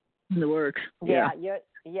stages. In the works.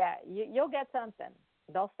 You'll get something.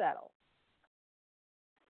 They'll settle.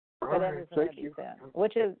 But it isn't going to be soon.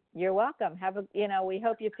 Which is, you're welcome. We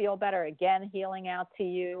hope you feel better. Again, healing out to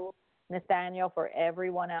you, Nathaniel, for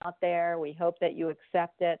everyone out there. We hope that you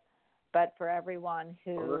accept it. But for everyone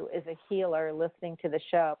who is a healer listening to the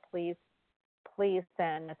show, please please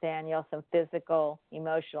send Nathaniel some physical,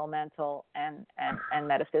 emotional, mental, and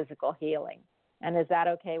metaphysical healing. And is that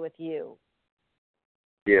okay with you?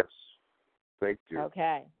 Yes. Thank you.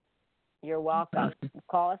 Okay. You're welcome.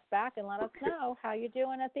 Call us back and let us know how you're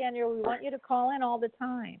doing, Nathaniel. We want you to call in all the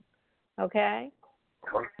time. Okay?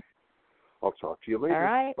 I'll talk to you later. All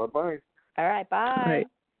right. Bye-bye. All right. Bye. All right.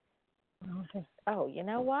 Oh, you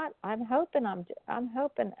know what? I'm hoping.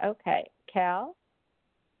 Okay, Cal.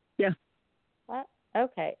 Yeah. What?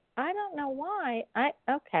 Okay. I don't know why.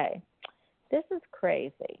 Okay. This is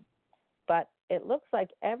crazy, but it looks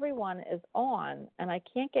like everyone is on, and I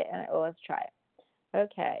can't get. Well, let's try it.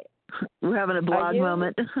 Okay. We're having a blog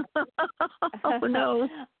moment. Oh no.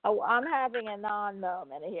 Oh, I'm having a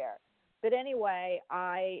non-moment here. But anyway,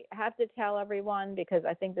 I have to tell everyone because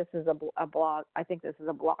I think this is a blog. I think this is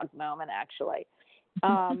a blog moment, actually.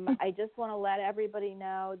 I just want to let everybody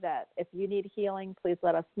know that if you need healing, please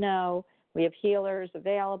let us know. We have healers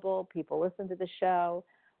available. People listen to the show.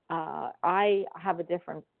 I have a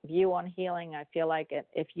different view on healing. I feel like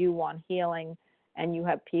if you want healing and you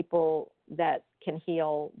have people that can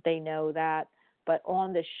heal, they know that. But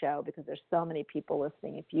on this show, because there's so many people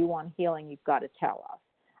listening, if you want healing, you've got to tell us.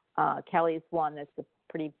 Kelly's one that's a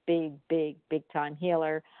pretty big time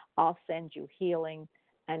healer. I'll send you healing,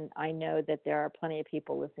 and I know that there are plenty of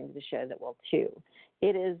people listening to the show that will too.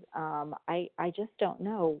 It is, I just don't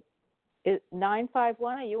know.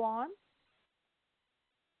 951, are you on?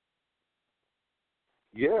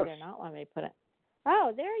 Yes. They're not letting me put it.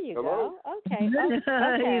 Oh, there you Hello? go. Okay.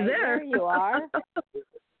 Okay. There you are.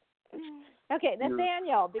 Okay,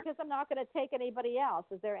 Nathaniel, because I'm not going to take anybody else,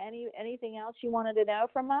 is there anything else you wanted to know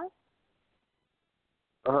from us?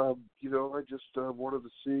 I just wanted to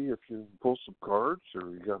see if you pull some cards or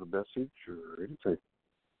you got a message or anything.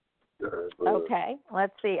 Okay,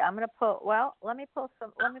 let's see. I'm going to pull. Well, let me pull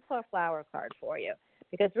a flower card for you,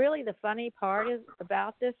 because really the funny part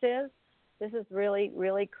about this is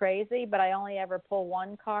really crazy. But I only ever pull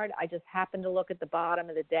one card. I just happened to look at the bottom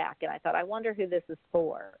of the deck, and I thought, I wonder who this is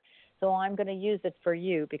for. So I'm going to use it for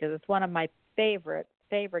you because it's one of my favorite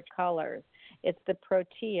colors. It's the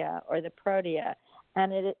protea or the protea,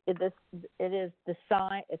 and it is the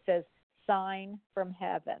sign. It says sign from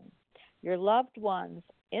heaven. Your loved ones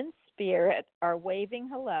in spirit are waving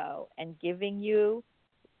hello and giving you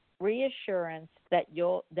reassurance that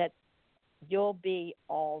you'll be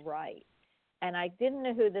all right. And I didn't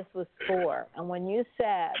know who this was for. And when you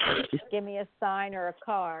said, give me a sign or a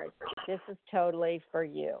card, this is totally for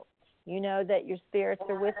you. You know that your spirits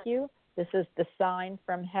are with you. This is the sign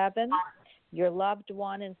from heaven. Your loved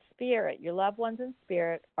ones in spirit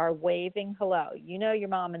are waving hello. You know your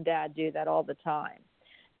mom and dad do that all the time.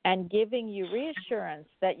 And giving you reassurance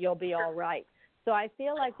that you'll be all right. So I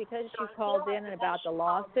feel like because you called in about the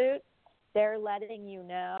lawsuit, they're letting you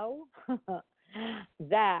know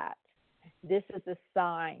that this is a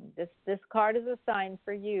sign. This card is a sign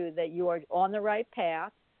for you that you are on the right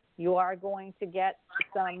path. You are going to get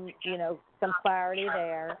some clarity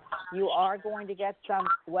there. You are going to get some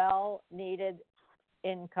well-needed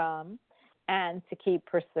income and to keep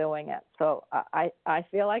pursuing it. So I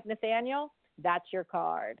feel like, Nathaniel, that's your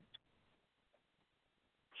card.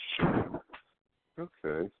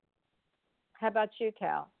 Okay. How about you,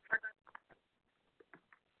 Cal?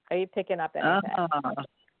 Are you picking up anything?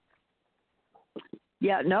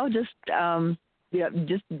 Yeah, no, just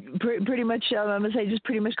pretty much. I'm gonna say just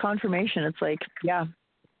pretty much confirmation. It's like, yeah.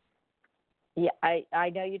 Yeah, I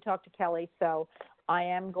know you talked to Kelly, so I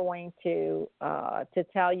am going to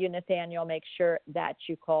tell you, Nathaniel, make sure that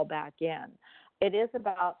you call back in. It is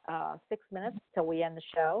about 6 minutes till we end the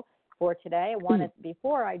show for today.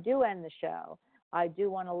 Before I do end the show, I do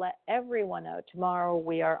want to let everyone know tomorrow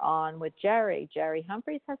we are on with Jerry. Jerry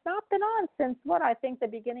Humphreys has not been on since I think the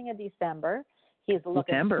beginning of December. He's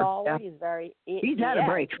looking forward. Yeah. He's had a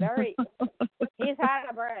break. He's had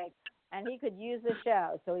a break, and he could use the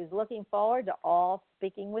show. So he's looking forward to all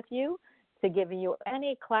speaking with you, to giving you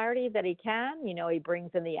any clarity that he can. You know, he brings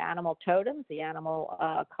in the animal totems, the animal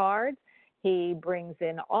cards. He brings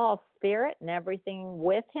in all spirit and everything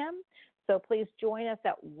with him. So please join us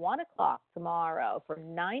at 1 o'clock tomorrow for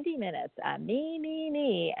 90 minutes at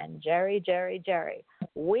me, and Jerry.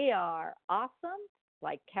 We are awesome,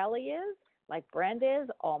 like Kelly is, like Brenda is,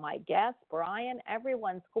 all my guests, Brian,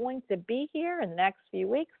 everyone's going to be here in the next few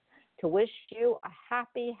weeks to wish you a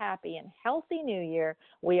happy, and healthy New Year.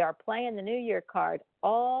 We are playing the New Year card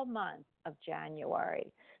all month of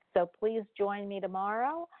January. So please join me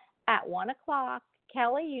tomorrow at 1 o'clock.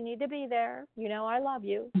 Kelly, you need to be there. You know I love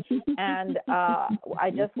you. And I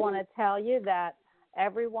just want to tell you that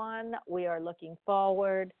everyone, we are looking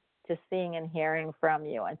forward to seeing and hearing from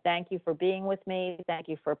you. And thank you for being with me. Thank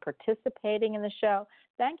you for participating in the show.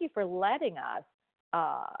 Thank you for letting us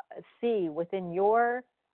see within your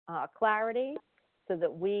clarity so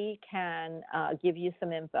that we can give you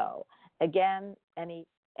some info. Again,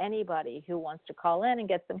 anybody who wants to call in and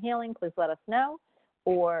get some healing, please let us know,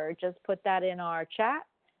 or just put that in our chat,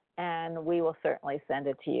 and we will certainly send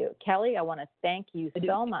it to you. Kelly, I want to thank you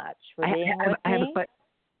so much for being with me.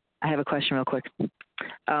 I have a question real quick.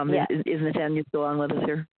 Yes. Is Nathaniel still on with us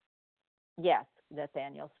here? Yes,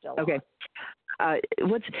 Nathaniel's still okay. on.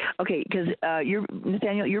 Because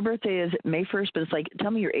Nathaniel, your birthday is May 1st, but it's like,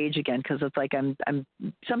 tell me your age again, because it's like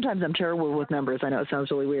sometimes I'm terrible with numbers. I know it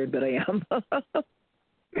sounds really weird, but I am.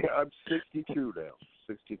 Yeah, I'm 62 now.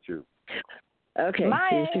 62. Okay, My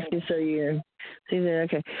so you're 60, so you're,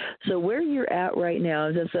 okay. So where you're at right now,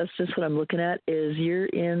 that's just what I'm looking at, is you're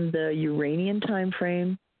in the Uranian time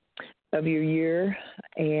frame of your year,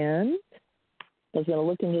 and I was going to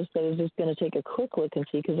look and I was just going to take a quick look and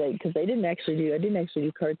see, because I didn't actually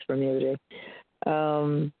do cards from the other day.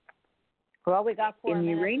 Well, we got 4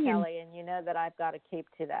 minutes, Uranian, Kelly, and you know that I've got to keep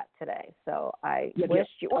to that today. So I wish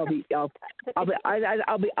you. I'll be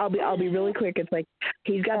really quick. It's like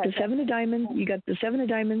he's got the 7 of diamonds. You got the 7 of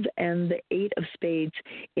diamonds and the 8 of spades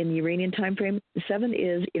in the Uranian time frame. 7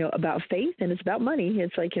 is about faith, and it's about money.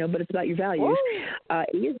 It's like but it's about your values.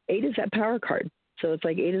 8 is that power card. So it's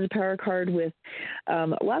like 8 is a power card with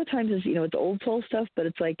a lot of times it's old soul stuff, but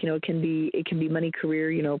it's like it can be money,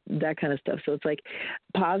 career, that kind of stuff. So it's like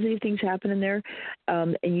positive things happen in there,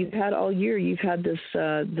 and you've had this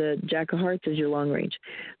the Jack of Hearts as your long range.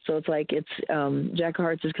 So it's like Jack of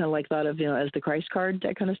Hearts is kind of like thought of as the Christ card,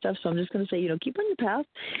 that kind of stuff. So I'm just going to say keep on your path,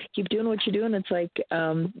 keep doing what you're doing. It's like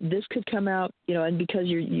this could come out and because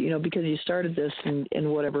because you started this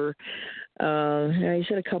and whatever. You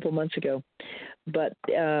said a couple months ago, but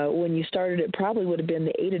when you started, it probably would have been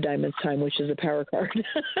the 8 of diamonds time, which is a power card.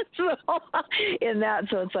 So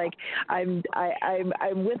it's like I'm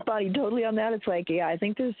with Bonnie totally on that. It's like I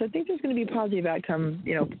think there's going to be a positive outcome,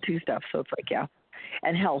 to stuff. So it's like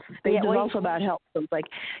and health. Spades is also about health. So it's like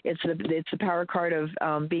it's the power card of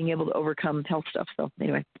being able to overcome health stuff. So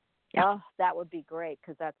anyway. Yeah. Oh, that would be great,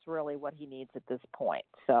 because that's really what he needs at this point.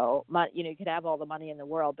 So, you could have all the money in the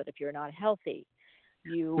world, but if you're not healthy,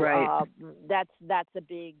 that's a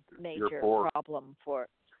big major problem for.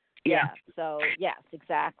 Yeah. So yes,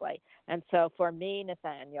 exactly. And so for me,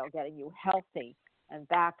 Nathaniel, getting you healthy and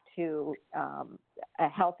back to a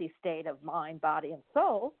healthy state of mind, body, and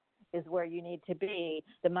soul is where you need to be.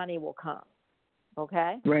 The money will come.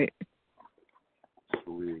 Okay. Right.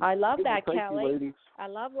 I love that, Thank Kelly. You, I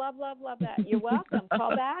love that. You're welcome.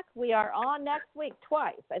 Call back. We are on next week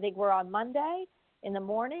twice. I think we're on Monday in the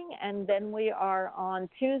morning, and then we are on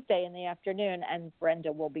Tuesday in the afternoon, and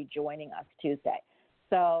Brenda will be joining us Tuesday.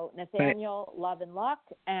 So, Nathaniel, love and luck,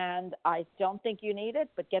 and I don't think you need it,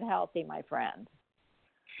 but get healthy, my friend.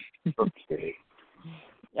 Okay.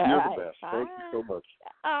 You're the best. Thank you so much.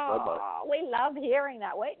 Oh, bye-bye. We love hearing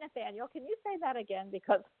that. Wait, Nathaniel, can you say that again?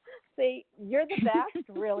 Because, see, you're the best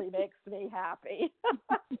really makes me happy.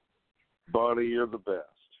 Bonnie, you're the best.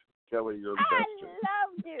 Kelly, you're the best.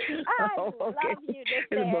 I love you,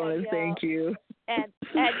 Nathaniel. Thank you. And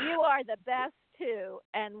you are the best, too.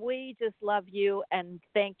 And we just love you, and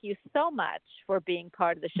thank you so much for being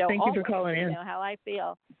part of the show. Thank you for calling in. You know how I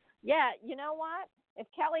feel. Yeah, you know what? If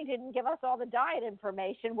Kelly didn't give us all the diet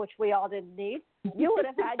information, which we all didn't need, you would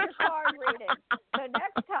have had your card reading. So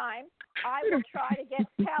next time, I will try to get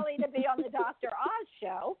Kelly to be on the Dr. Oz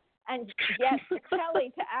show and get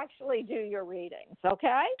Kelly to actually do your readings,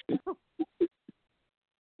 okay?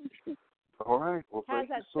 All right. Well, how's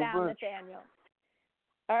that sound, much. Nathaniel?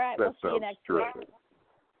 All right, that we'll see you next week.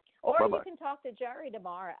 Or Bye-bye. you can talk to Jerry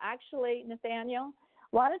tomorrow. Actually, Nathaniel,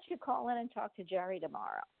 why don't you call in and talk to Jerry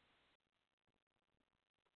tomorrow?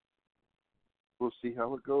 We'll see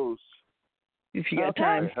how it goes. If you got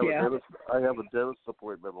time, I have a dentist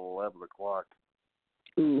appointment at 11 o'clock.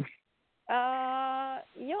 Ooh. I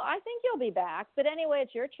think you'll be back. But anyway,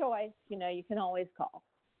 it's your choice. You can always call.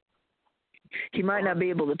 He might not be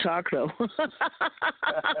able to talk, though.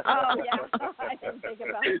 Oh, yeah.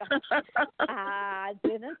 I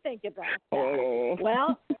didn't think about that. Oh.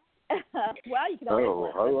 Well, you can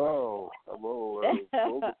always Hello.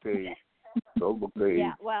 Okay.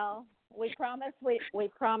 Yeah, well, we promise we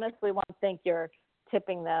won't think you're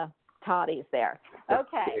tipping the toddies there.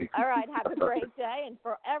 Okay. All right. Have a great day. And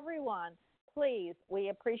for everyone, please, we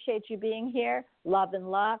appreciate you being here. Love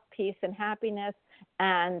and luck, peace and happiness.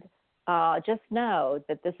 And just know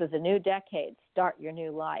that this is a new decade. Start your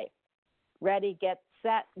new life. Ready, get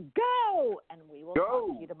set, go! And we will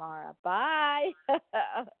talk to you tomorrow. Bye.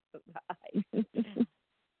 Bye.